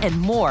beats, and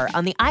more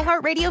on the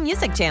iHeartRadio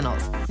music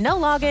channels. No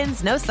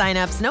logins, no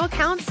signups, no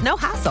accounts, no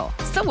hassle.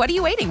 So what are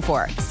you waiting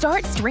for?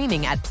 Start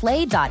streaming at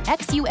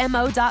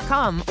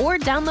play.xumo.com or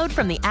download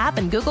from the app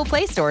and Google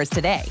Play stores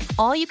today.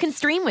 All you can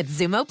stream with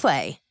Xumo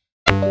Play.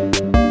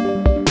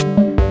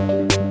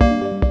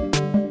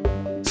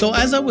 So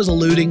as I was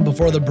alluding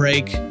before the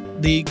break,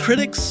 the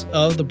critics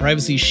of the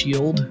Privacy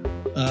Shield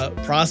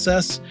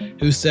process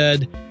who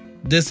said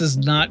this is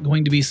not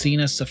going to be seen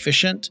as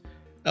sufficient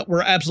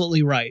We're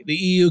absolutely right. The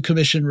EU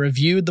Commission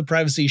reviewed the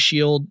Privacy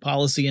Shield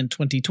policy in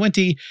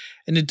 2020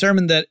 and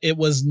determined that it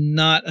was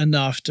not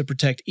enough to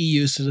protect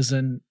EU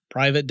citizen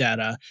private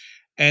data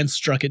and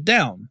struck it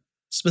down.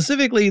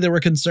 Specifically, there were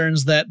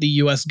concerns that the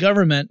US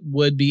government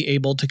would be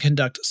able to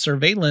conduct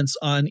surveillance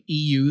on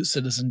EU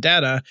citizen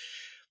data,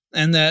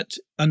 and that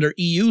under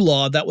EU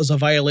law, that was a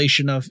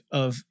violation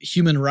of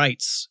human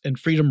rights and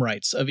freedom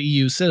rights of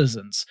EU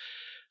citizens.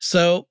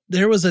 So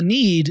there was a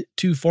need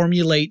to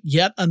formulate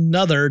yet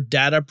another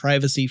data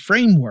privacy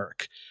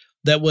framework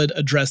that would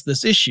address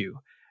this issue.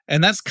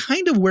 And that's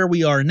kind of where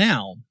we are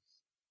now.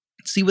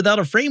 See, without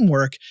a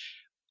framework,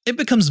 it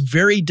becomes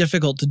very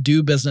difficult to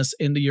do business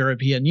in the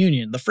European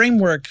Union. The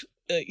framework,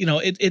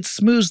 it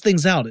smooths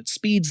things out. It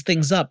speeds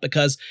things up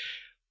because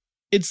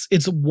it's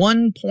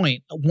one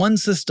point, one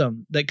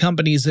system that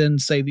companies in,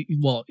 say,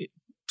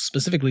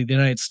 specifically the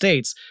United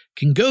States,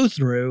 can go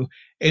through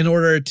in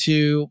order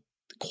to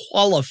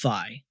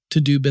qualify to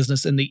do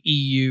business in the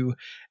EU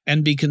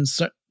and be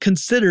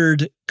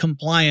considered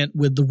compliant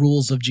with the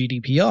rules of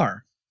GDPR.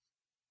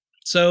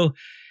 So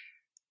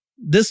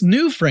this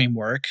new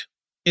framework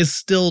is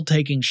still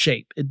taking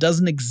shape. It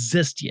doesn't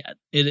exist yet.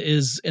 It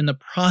is in the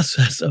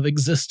process of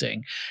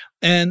existing.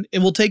 And it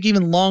will take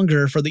even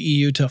longer for the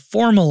EU to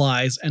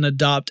formalize and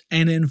adopt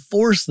and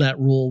enforce that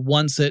rule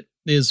once it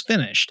is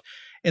finished.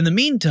 In the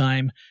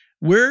meantime,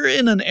 we're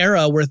in an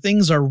era where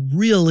things are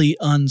really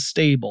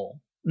unstable.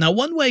 Now,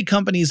 one way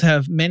companies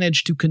have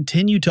managed to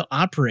continue to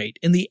operate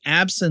in the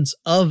absence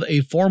of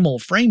a formal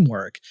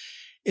framework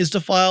is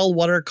to file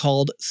what are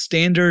called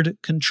Standard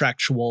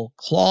Contractual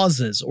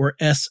Clauses, or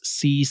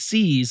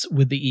SCCs,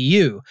 with the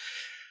EU.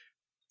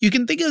 You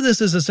can think of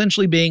this as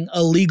essentially being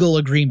a legal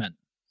agreement,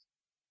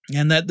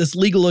 and that this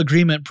legal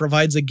agreement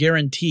provides a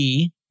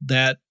guarantee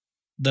that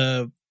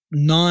the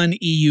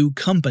non-EU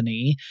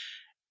company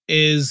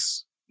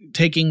is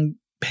taking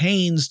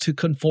pains to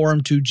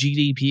conform to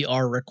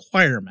GDPR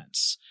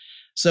requirements.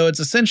 So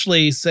it's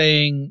essentially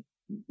saying,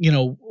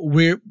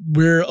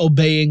 we're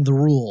obeying the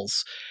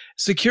rules.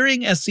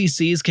 Securing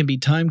SCCs can be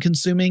time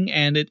consuming,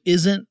 and it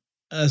isn't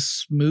a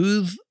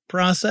smooth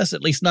process,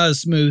 at least not as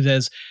smooth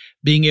as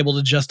being able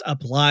to just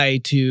apply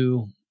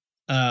to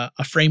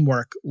a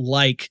framework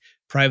like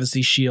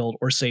Privacy Shield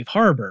or Safe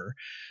Harbor.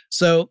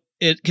 So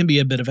it can be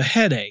a bit of a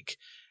headache.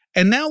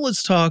 And now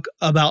let's talk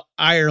about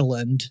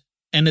Ireland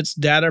and its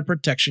Data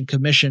Protection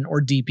Commission,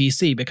 or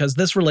DPC, because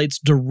this relates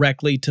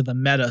directly to the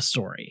Meta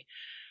story.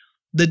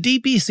 The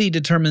DPC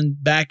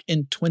determined back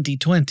in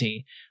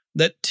 2020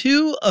 that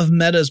two of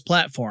Meta's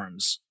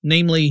platforms,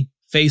 namely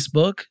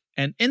Facebook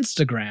and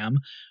Instagram,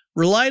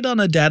 relied on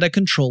a data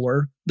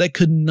controller that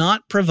could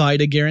not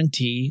provide a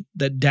guarantee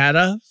that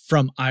data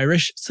from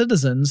Irish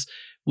citizens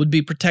would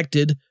be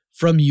protected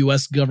from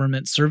US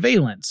government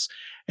surveillance.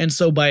 And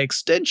so by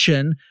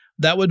extension,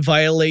 that would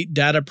violate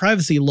data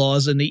privacy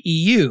laws in the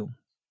EU.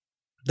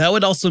 That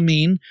would also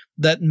mean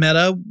that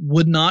Meta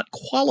would not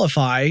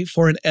qualify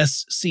for an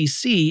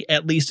SCC,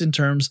 at least in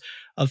terms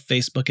of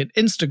Facebook and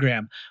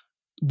Instagram.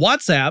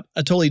 WhatsApp,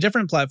 a totally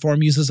different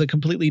platform, uses a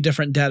completely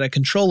different data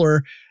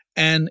controller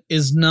and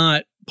is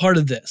not part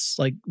of this.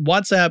 Like,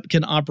 WhatsApp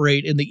can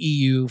operate in the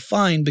EU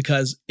fine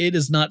because it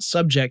is not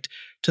subject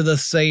to the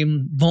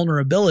same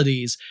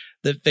vulnerabilities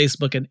that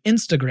Facebook and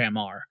Instagram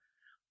are.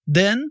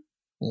 Then,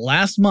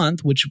 last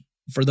month, which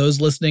for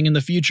those listening in the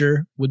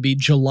future would be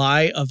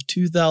July of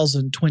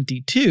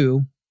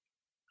 2022,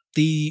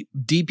 the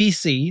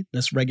DPC,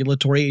 this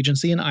regulatory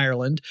agency in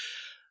Ireland,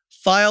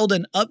 filed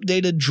an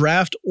updated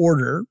draft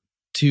order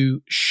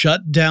to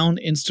shut down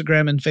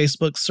Instagram and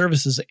Facebook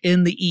services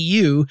in the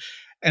EU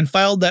and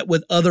filed that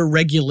with other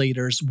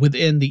regulators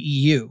within the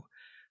EU.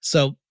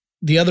 So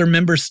the other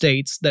member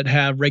states that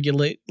have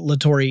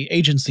regulatory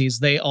agencies,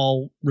 they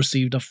all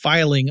received a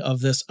filing of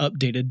this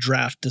updated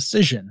draft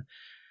decision.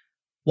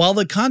 While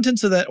the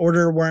contents of that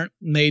order weren't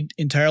made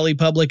entirely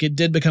public, it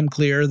did become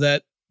clear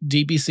that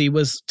DPC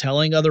was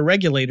telling other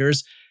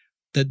regulators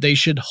that they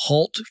should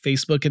halt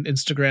Facebook and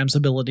Instagram's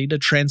ability to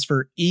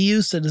transfer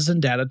EU citizen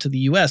data to the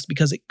US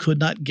because it could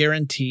not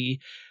guarantee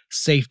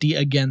safety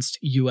against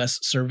US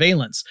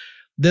surveillance.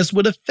 This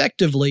would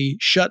effectively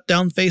shut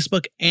down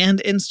Facebook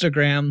and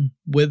Instagram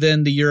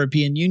within the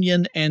European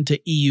Union and to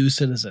EU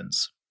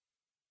citizens.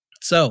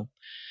 So,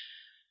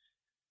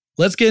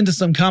 let's get into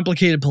some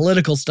complicated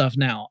political stuff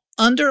now.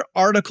 Under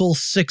Article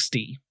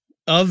 60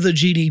 of the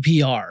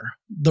GDPR,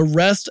 the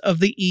rest of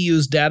the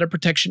EU's data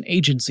protection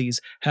agencies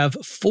have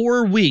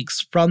 4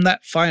 weeks from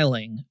that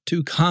filing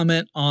to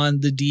comment on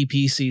the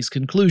DPC's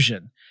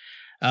conclusion.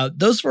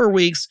 Those 4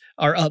 weeks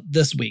are up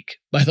this week,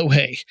 by the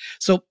way.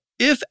 So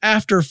if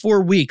after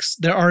 4 weeks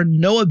there are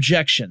no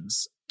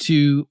objections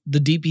to the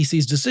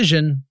DPC's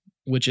decision,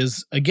 which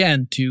is,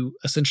 again, to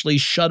essentially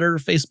shutter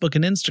Facebook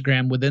and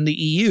Instagram within the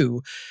EU,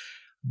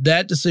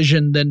 that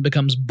decision then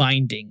becomes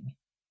binding.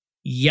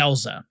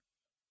 Yowza.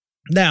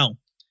 Now,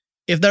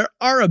 if there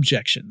are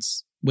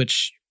objections,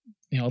 which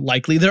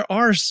likely there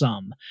are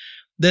some,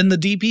 then the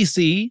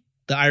DPC,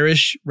 the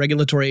Irish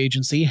regulatory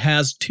agency,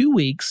 has 2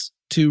 weeks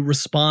to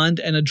respond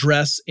and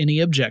address any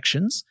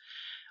objections.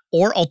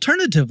 Or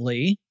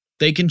alternatively,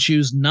 they can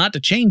choose not to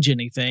change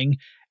anything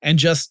and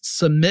just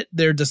submit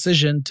their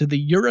decision to the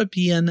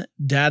European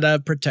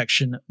Data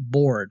Protection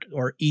Board,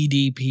 or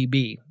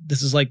EDPB.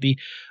 This is like the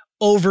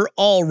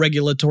overall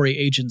regulatory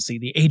agency,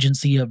 the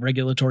agency of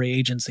regulatory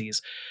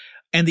agencies.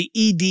 And the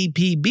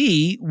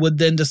EDPB would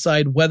then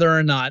decide whether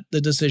or not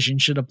the decision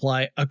should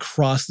apply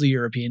across the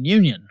European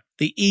Union.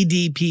 The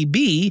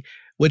EDPB,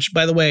 which,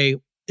 by the way,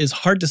 is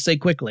hard to say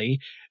quickly,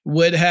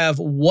 would have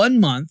 1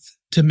 month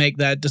to make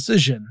that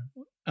decision,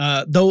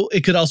 though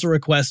it could also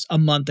request a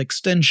month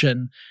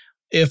extension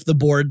if the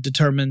board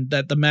determined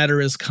that the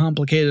matter is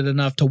complicated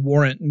enough to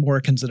warrant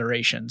more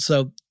consideration.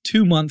 So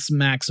 2 months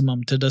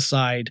maximum to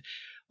decide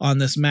on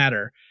this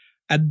matter.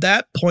 At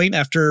that point,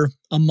 after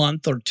a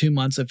month or 2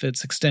 months, if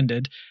it's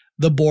extended,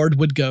 the board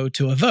would go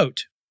to a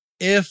vote.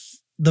 If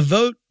the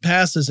vote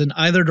passes in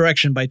either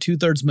direction by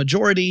 2/3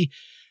 majority,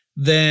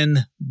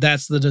 then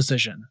that's the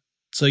decision.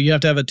 So you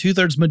have to have a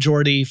 2/3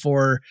 majority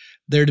for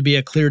there to be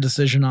a clear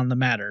decision on the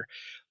matter.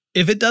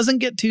 If it doesn't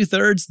get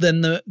 2/3,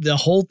 then the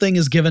whole thing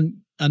is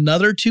given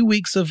another 2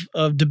 weeks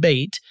of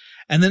debate,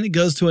 and then it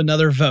goes to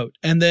another vote.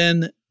 And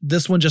then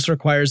this one just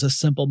requires a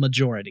simple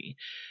majority.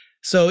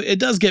 So it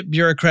does get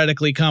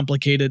bureaucratically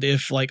complicated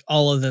if like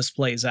all of this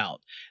plays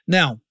out.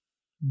 Now,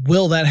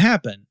 will that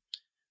happen?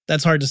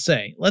 That's hard to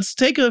say. Let's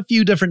take a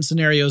few different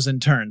scenarios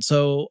in turn.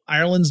 So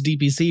Ireland's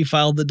DPC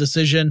filed the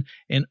decision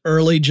in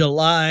early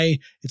July.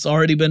 It's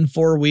already been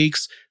 4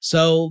 weeks.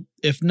 So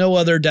if no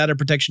other data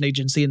protection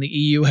agency in the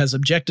EU has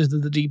objected to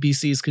the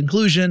DPC's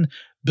conclusion,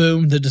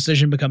 boom, the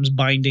decision becomes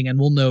binding and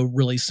we'll know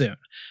really soon.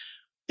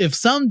 If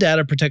some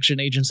data protection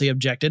agency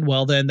objected,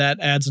 well, then that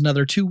adds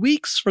another 2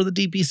 weeks for the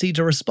DPC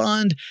to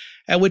respond,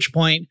 at which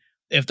point,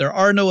 if there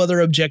are no other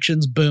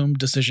objections, boom,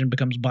 decision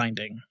becomes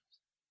binding.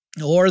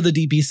 Or the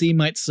DPC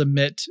might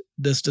submit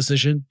this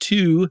decision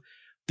to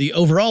the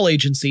overall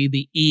agency,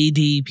 the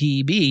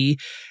EDPB,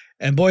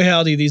 and boy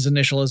howdy, these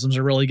initialisms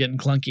are really getting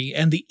clunky.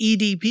 And the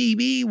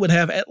EDPB would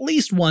have at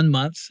least 1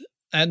 month,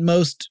 at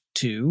most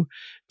 2,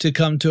 to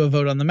come to a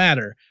vote on the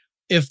matter.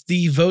 If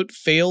the vote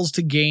fails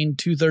to gain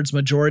 2/3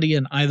 majority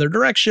in either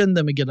direction,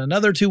 then we get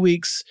another 2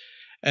 weeks,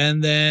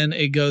 and then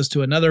it goes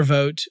to another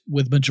vote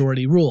with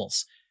majority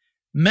rules.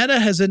 Meta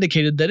has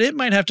indicated that it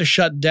might have to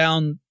shut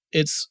down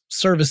its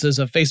services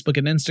of Facebook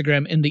and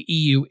Instagram in the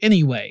EU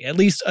anyway, at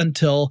least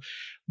until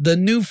the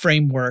new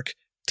framework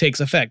takes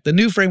effect. The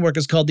new framework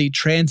is called the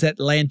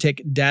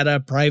Transatlantic Data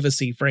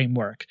Privacy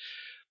Framework.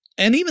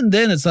 And even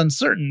then, it's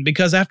uncertain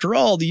because, after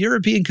all, the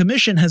European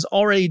Commission has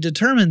already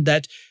determined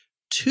that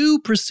 2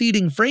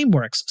 preceding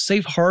frameworks,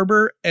 Safe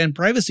Harbor and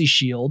Privacy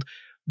Shield,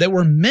 that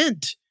were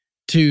meant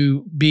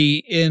to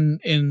be in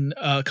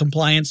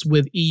compliance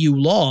with EU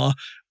law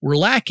were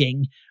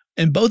lacking,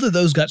 and both of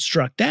those got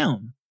struck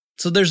down.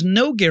 So there's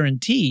no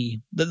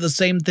guarantee that the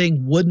same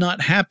thing would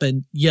not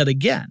happen yet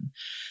again.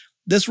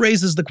 This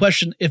raises the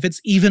question if it's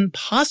even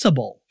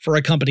possible for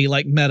a company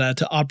like Meta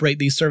to operate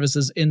these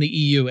services in the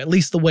EU, at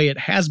least the way it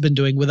has been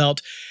doing,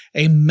 without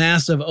a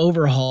massive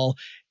overhaul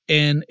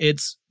in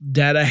its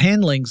data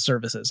handling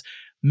services.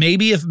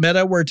 Maybe if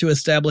Meta were to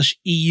establish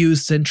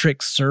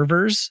EU-centric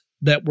servers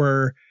that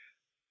were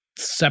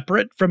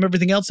separate from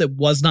everything else, it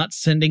was not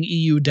sending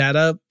EU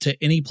data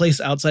to any place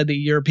outside the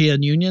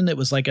European Union. It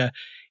was like a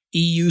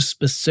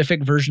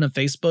EU-specific version of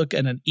Facebook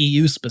and an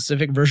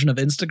EU-specific version of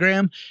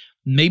Instagram.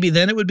 Maybe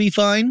then it would be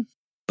fine,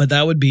 but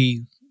that would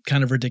be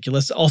kind of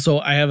ridiculous. Also,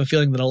 I have a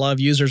feeling that a lot of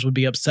users would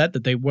be upset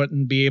that they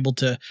wouldn't be able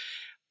to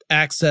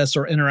access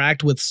or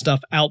interact with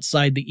stuff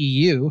outside the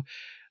EU,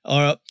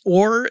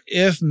 or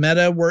if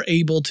Meta were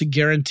able to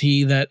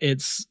guarantee that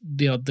it's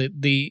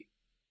the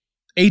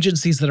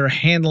agencies that are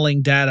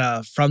handling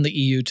data from the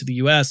EU to the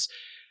US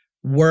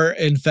were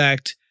in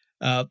fact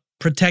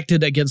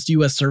protected against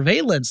US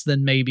surveillance,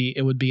 then maybe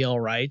it would be all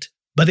right.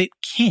 But it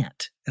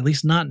can't, at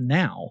least not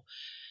now.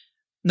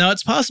 Now,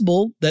 it's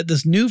possible that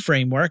this new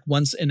framework,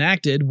 once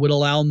enacted, would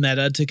allow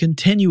Meta to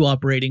continue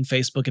operating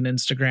Facebook and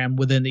Instagram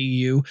within the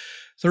EU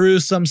through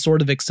some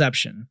sort of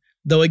exception.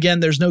 Though again,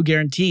 there's no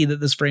guarantee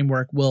that this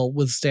framework will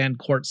withstand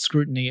court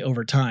scrutiny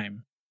over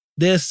time.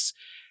 This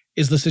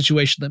is the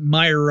situation that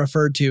Meyer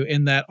referred to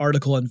in that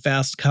article in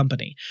Fast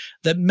Company,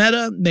 that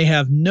Meta may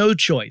have no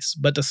choice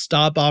but to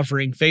stop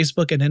offering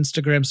Facebook and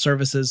Instagram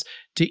services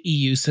to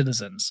EU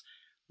citizens.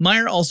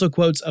 Meyer also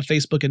quotes a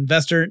Facebook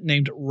investor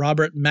named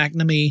Robert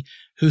McNamee,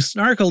 who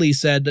snarkily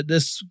said that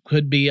this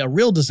could be a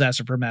real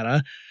disaster for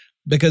Meta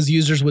because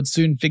users would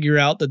soon figure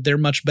out that they're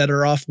much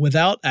better off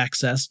without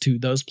access to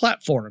those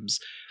platforms.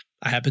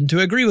 I happen to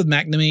agree with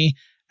McNamee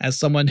as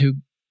someone who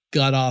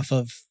got off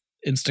of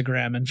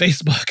Instagram and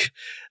Facebook.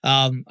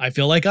 I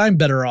feel like I'm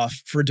better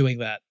off for doing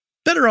that.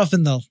 Better off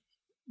in the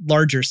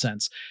larger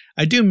sense.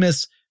 I do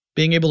miss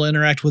being able to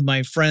interact with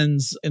my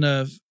friends in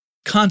a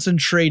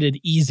concentrated,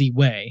 easy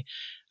way.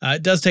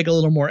 It does take a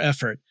little more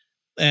effort,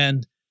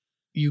 and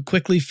you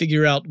quickly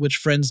figure out which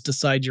friends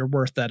decide you're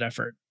worth that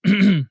effort.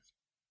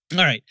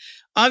 All right.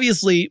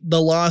 Obviously,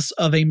 the loss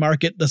of a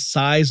market the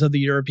size of the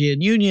European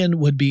Union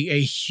would be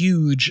a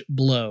huge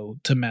blow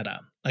to Meta,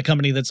 a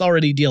company that's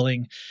already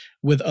dealing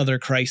with other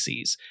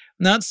crises.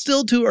 Now, it's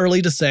still too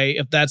early to say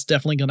if that's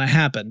definitely going to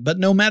happen, but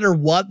no matter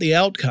what the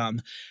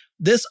outcome,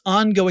 this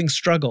ongoing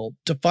struggle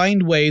to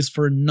find ways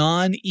for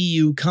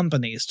non-EU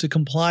companies to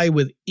comply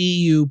with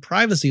EU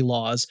privacy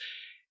laws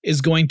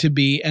is going to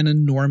be an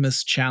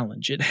enormous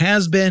challenge. It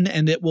has been,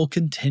 and it will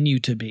continue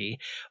to be.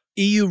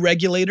 EU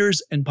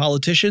regulators and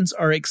politicians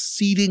are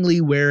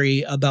exceedingly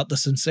wary about the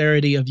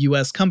sincerity of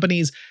US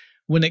companies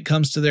when it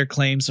comes to their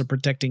claims of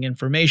protecting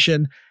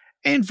information,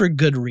 and for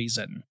good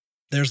reason.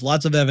 There's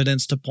lots of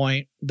evidence to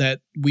point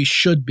that we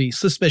should be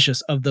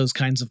suspicious of those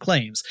kinds of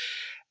claims.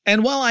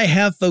 And while I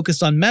have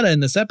focused on Meta in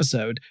this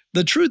episode,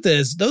 the truth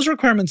is those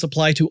requirements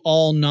apply to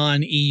all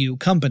non-EU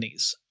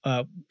companies.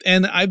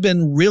 And I've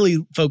been really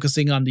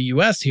focusing on the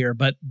US here,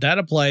 but that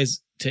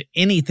applies to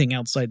anything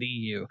outside the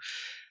EU.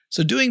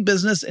 So doing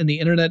business in the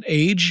internet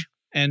age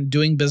and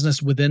doing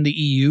business within the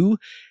EU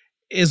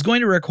is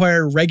going to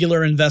require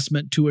regular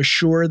investment to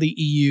assure the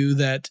EU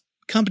that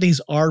companies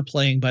are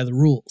playing by the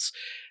rules.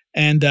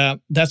 And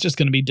that's just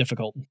going to be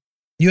difficult.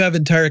 You have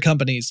entire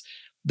companies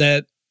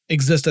that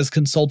exist as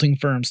consulting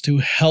firms to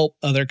help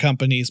other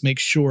companies make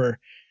sure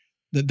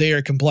that they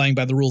are complying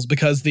by the rules,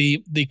 because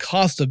the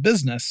cost of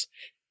business,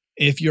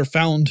 if you're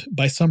found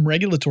by some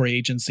regulatory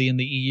agency in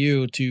the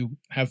EU to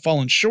have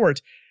fallen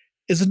short,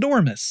 is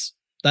enormous.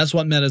 That's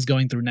what Meta is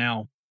going through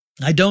now.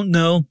 I don't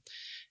know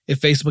if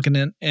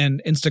Facebook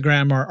and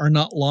Instagram are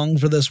not long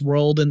for this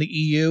world in the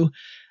EU.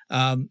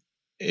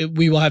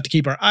 We will have to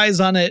keep our eyes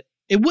on it.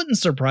 It wouldn't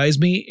surprise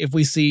me if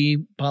we see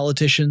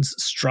politicians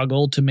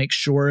struggle to make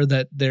sure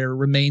that there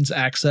remains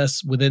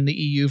access within the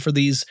EU for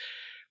these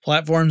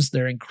platforms.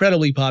 They're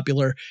incredibly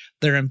popular.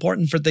 They're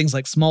important for things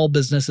like small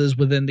businesses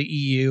within the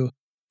EU.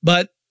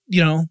 But,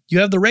 you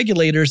have the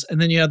regulators and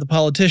then you have the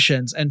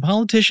politicians, and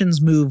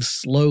politicians move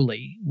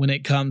slowly when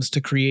it comes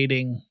to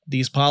creating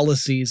these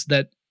policies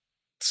that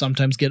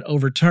sometimes get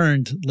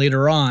overturned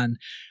later on.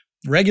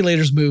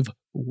 Regulators move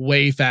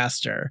way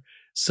faster.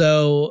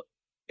 So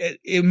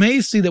it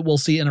may see that we'll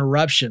see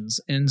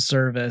interruptions in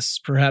service,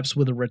 perhaps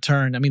with a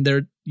return. I mean,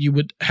 you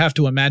would have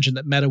to imagine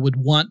that Meta would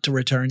want to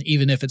return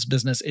even if its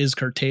business is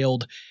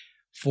curtailed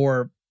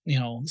for,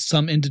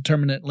 some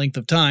indeterminate length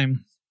of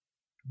time,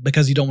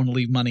 because you don't want to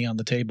leave money on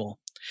the table.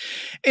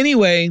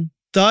 Anyway,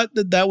 thought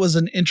that was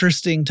an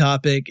interesting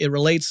topic. It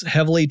relates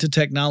heavily to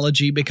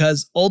technology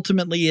because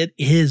ultimately it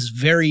is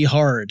very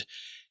hard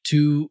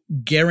to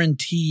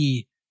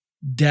guarantee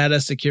data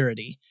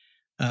security.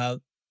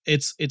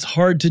 It's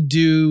hard to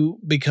do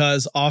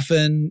because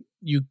often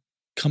you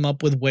come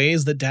up with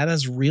ways that data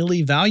is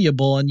really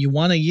valuable and you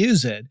want to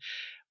use it.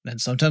 And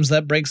sometimes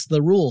that breaks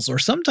the rules, or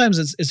sometimes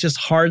it's just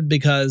hard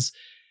because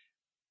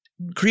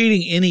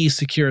creating any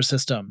secure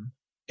system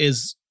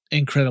is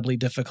incredibly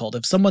difficult.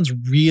 If someone's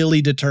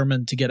really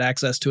determined to get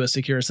access to a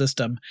secure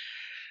system,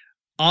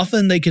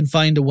 often they can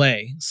find a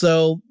way.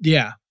 So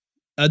yeah,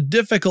 a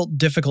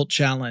difficult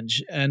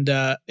challenge. And,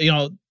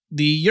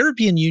 the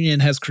European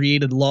Union has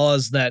created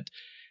laws that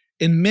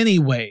in many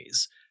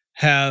ways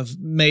have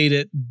made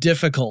it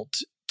difficult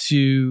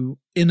to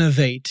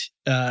innovate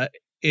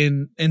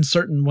in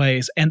certain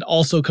ways and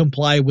also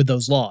comply with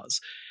those laws.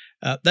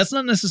 That's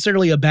not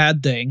necessarily a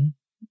bad thing.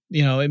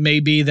 It may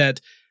be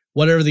that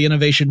whatever the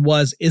innovation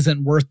was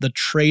isn't worth the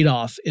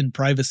trade-off in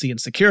privacy and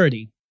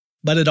security,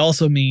 but it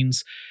also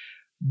means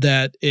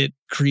that it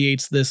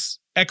creates this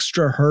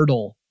extra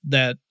hurdle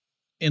that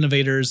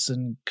innovators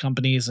and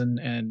companies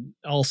and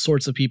all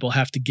sorts of people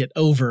have to get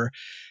over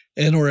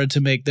in order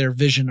to make their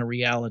vision a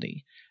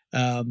reality.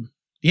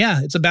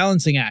 It's a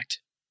balancing act.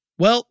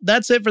 Well,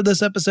 that's it for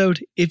this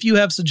episode. If you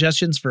have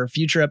suggestions for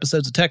future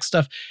episodes of Tech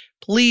Stuff,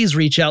 please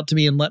reach out to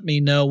me and let me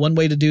know. One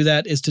way to do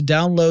that is to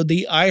download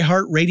the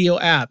iHeartRadio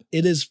app.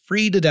 It is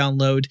free to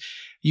download.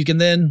 You can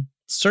then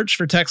search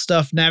for Tech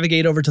Stuff,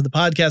 navigate over to the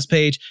podcast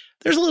page.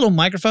 There's a little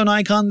microphone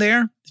icon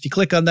there. If you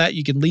click on that,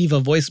 you can leave a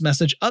voice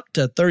message up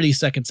to 30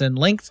 seconds in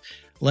length.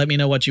 Let me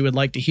know what you would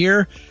like to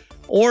hear.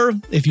 Or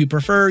if you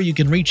prefer, you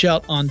can reach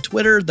out on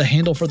Twitter. The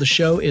handle for the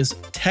show is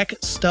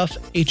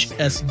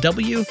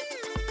TechStuffHSW.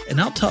 And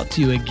I'll talk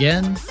to you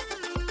again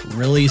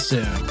really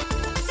soon.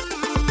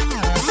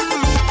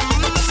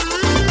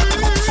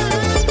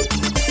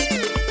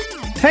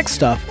 Tech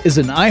Stuff is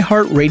an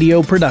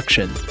iHeartRadio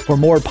production. For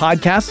more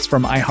podcasts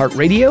from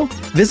iHeartRadio,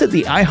 visit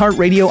the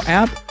iHeartRadio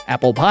app,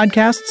 Apple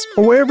Podcasts,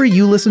 or wherever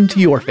you listen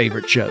to your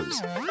favorite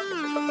shows.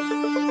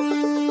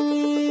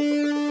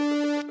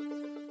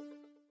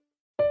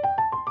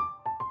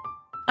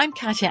 I'm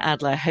Katya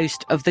Adler,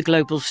 host of The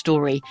Global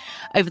Story.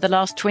 Over the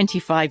last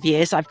 25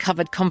 years, I've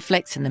covered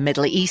conflicts in the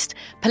Middle East,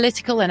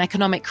 political and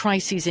economic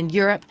crises in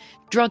Europe,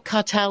 drug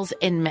cartels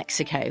in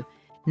Mexico.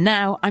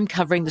 Now I'm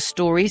covering the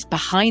stories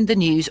behind the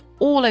news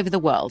all over the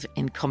world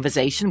in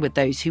conversation with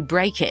those who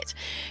break it.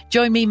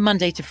 Join me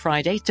Monday to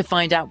Friday to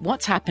find out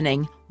what's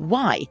happening,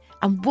 why,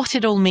 and what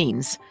it all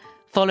means.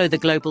 Follow The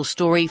Global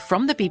Story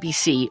from the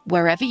BBC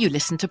wherever you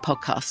listen to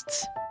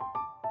podcasts.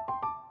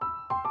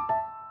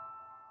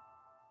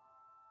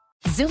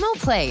 Xumo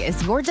Play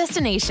is your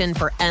destination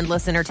for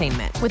endless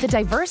entertainment. With a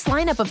diverse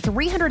lineup of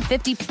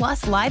 350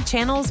 plus live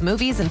channels,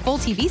 movies, and full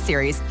TV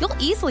series, you'll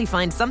easily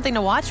find something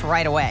to watch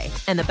right away.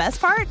 And the best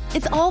part?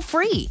 It's all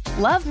free.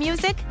 Love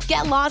music?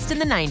 Get lost in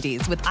the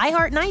 90s with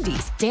iHeart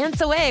 90s,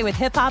 dance away with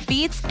hip-hop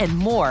beats, and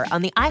more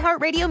on the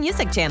iHeartRadio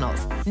music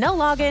channels. No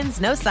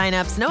logins, no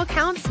signups, no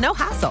accounts, no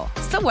hassle.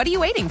 So what are you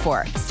waiting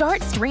for?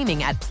 Start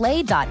streaming at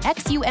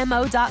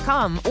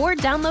play.xumo.com or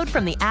download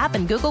from the app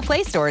and Google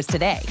Play stores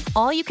today.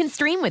 All you can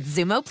stream with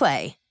Xumo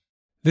Play.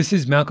 This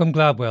is Malcolm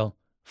Gladwell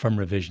from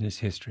Revisionist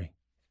History.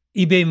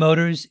 eBay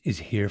Motors is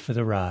here for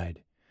the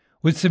ride.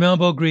 With some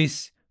elbow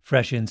grease,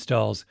 fresh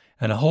installs,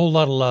 and a whole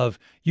lot of love,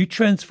 you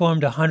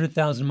transformed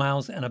 100,000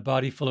 miles and a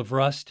body full of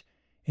rust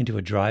into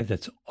a drive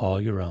that's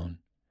all your own.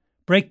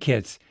 Brake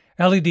kits,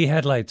 LED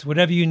headlights,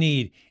 whatever you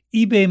need,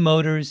 eBay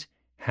Motors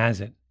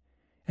has it.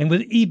 And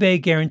with eBay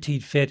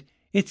Guaranteed Fit,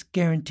 it's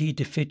guaranteed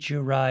to fit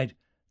your ride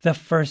the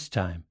first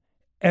time,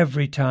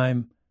 every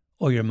time,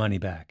 or your money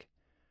back.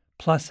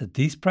 Plus, at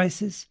these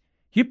prices,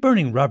 you're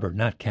burning rubber,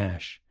 not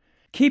cash.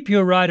 Keep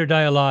your ride or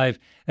die alive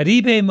at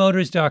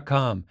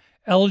ebaymotors.com.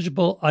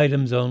 Eligible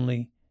items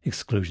only.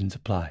 Exclusions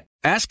apply.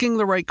 Asking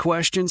the right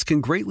questions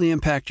can greatly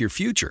impact your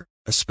future,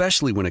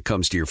 especially when it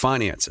comes to your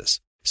finances.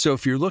 So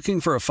if you're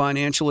looking for a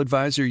financial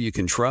advisor you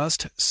can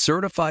trust,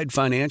 certified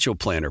financial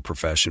planner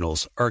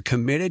professionals are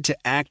committed to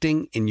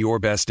acting in your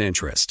best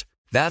interest.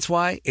 That's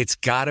why it's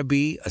got to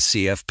be a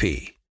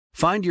CFP.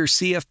 Find your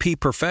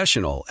CFP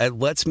professional at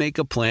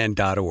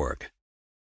letsmakeaplan.org.